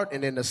thine heart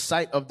and in the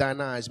sight of thine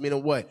eyes.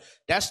 Meaning what?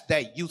 That's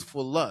that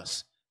youthful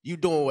lust. You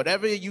doing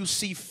whatever you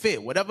see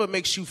fit, whatever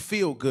makes you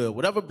feel good,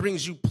 whatever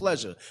brings you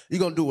pleasure. You're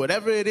going to do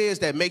whatever it is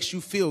that makes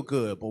you feel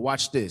good. But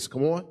watch this.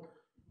 Come on.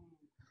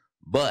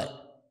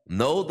 But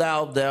know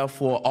thou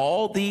therefore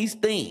all these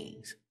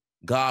things,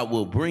 God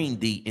will bring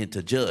thee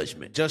into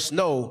judgment. Just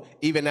know,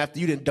 even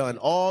after you done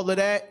all of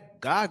that,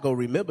 God go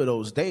remember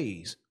those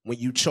days when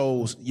you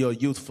chose your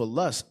youthful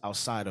lust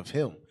outside of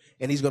him.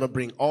 And he's going to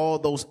bring all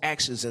those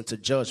actions into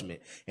judgment.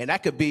 And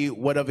that could be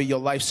whatever your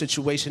life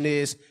situation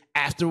is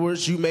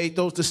afterwards you made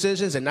those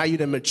decisions, and now you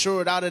done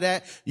matured out of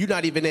that. You're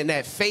not even in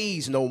that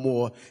phase no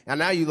more. And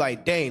now you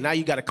like, dang, now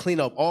you got to clean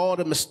up all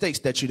the mistakes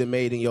that you done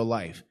made in your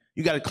life.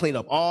 You got to clean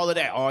up all of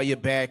that, all your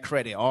bad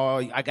credit,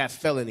 I got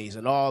felonies,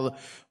 and all,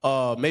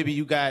 maybe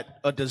you got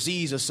a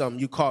disease or something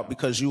you caught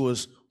because you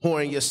was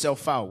whoring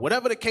yourself out.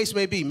 Whatever the case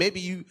may be,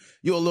 maybe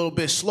you're a little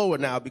bit slower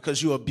now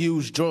because you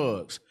abused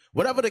drugs.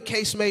 Whatever the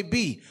case may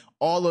be,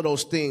 all of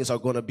those things are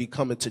going to be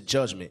coming to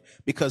judgment.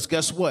 Because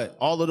guess what?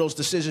 All of those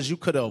decisions, you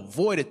could have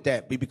avoided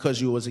that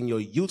because you was in your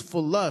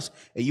youthful lust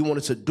and you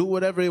wanted to do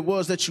whatever it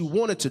was that you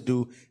wanted to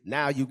do.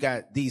 Now you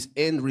got these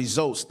end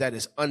results that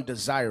is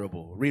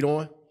undesirable. Read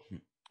on.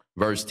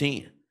 Verse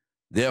 10.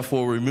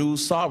 Therefore remove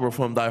sorrow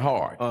from thy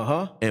heart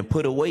and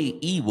put away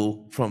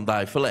evil from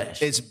thy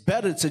flesh. It's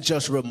better to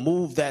just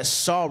remove that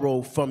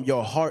sorrow from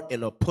your heart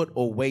and to put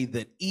away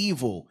the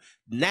evil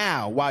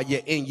now while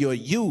you're in your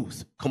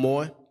youth. Come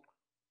on.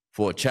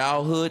 For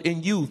childhood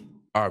and youth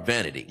are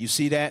vanity. You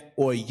see that?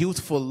 Or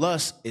youthful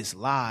lust is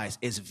lies,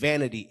 it's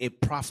vanity,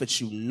 it profits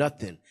you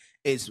nothing.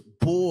 It's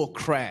bull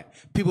crap.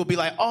 People be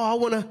like, oh,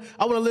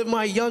 I wanna live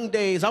my young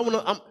days. I'm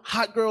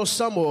hot girl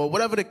summer or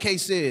whatever the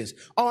case is.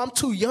 Oh, I'm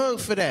too young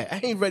for that. I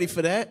ain't ready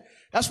for that.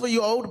 That's for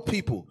you older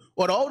people.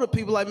 Or the older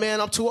people like,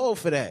 man, I'm too old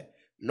for that.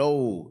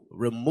 No,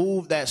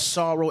 remove that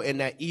sorrow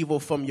and that evil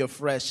from your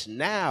flesh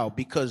now,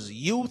 because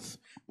youth,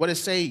 what it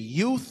say?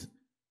 Youth,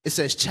 it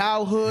says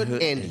childhood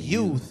and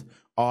youth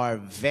are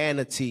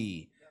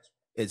vanity.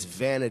 It's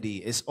vanity.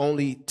 It's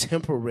only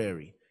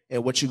temporary.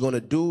 And what you're going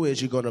to do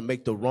is you're going to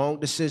make the wrong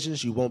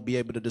decisions. You won't be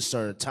able to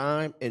discern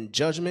time and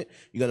judgment.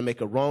 You're going to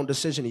make a wrong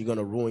decision, and you're going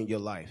to ruin your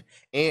life.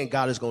 And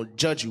God is going to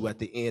judge you at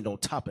the end on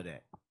top of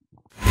that.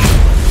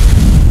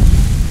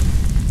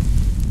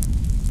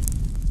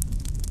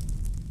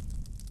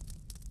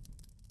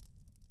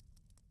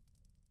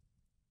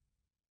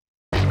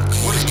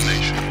 What is a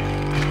nation?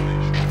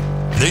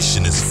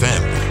 Nation is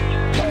family.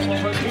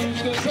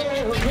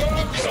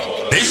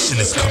 Nation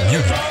is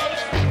community.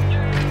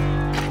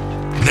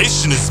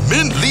 Nation is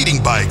men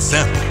leading by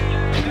example.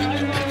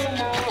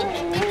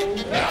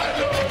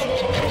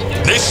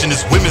 Nation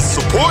is women's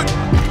support.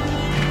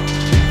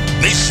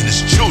 Nation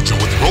is children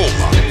with role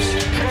models.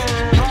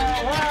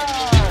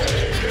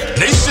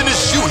 Nation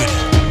is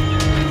unity.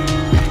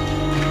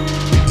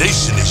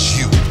 Nation is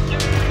you.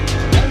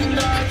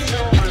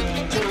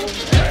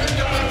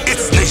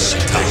 It's nation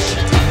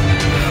time.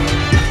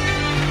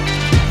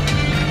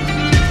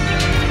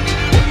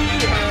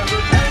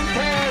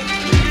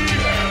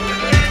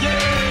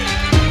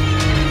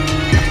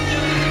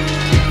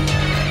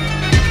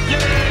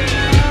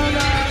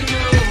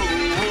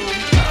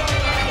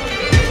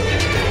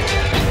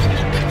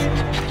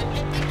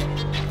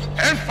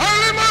 And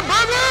finally, my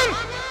brethren,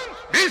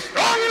 be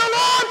strong in the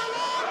Lord.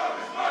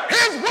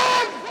 His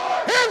word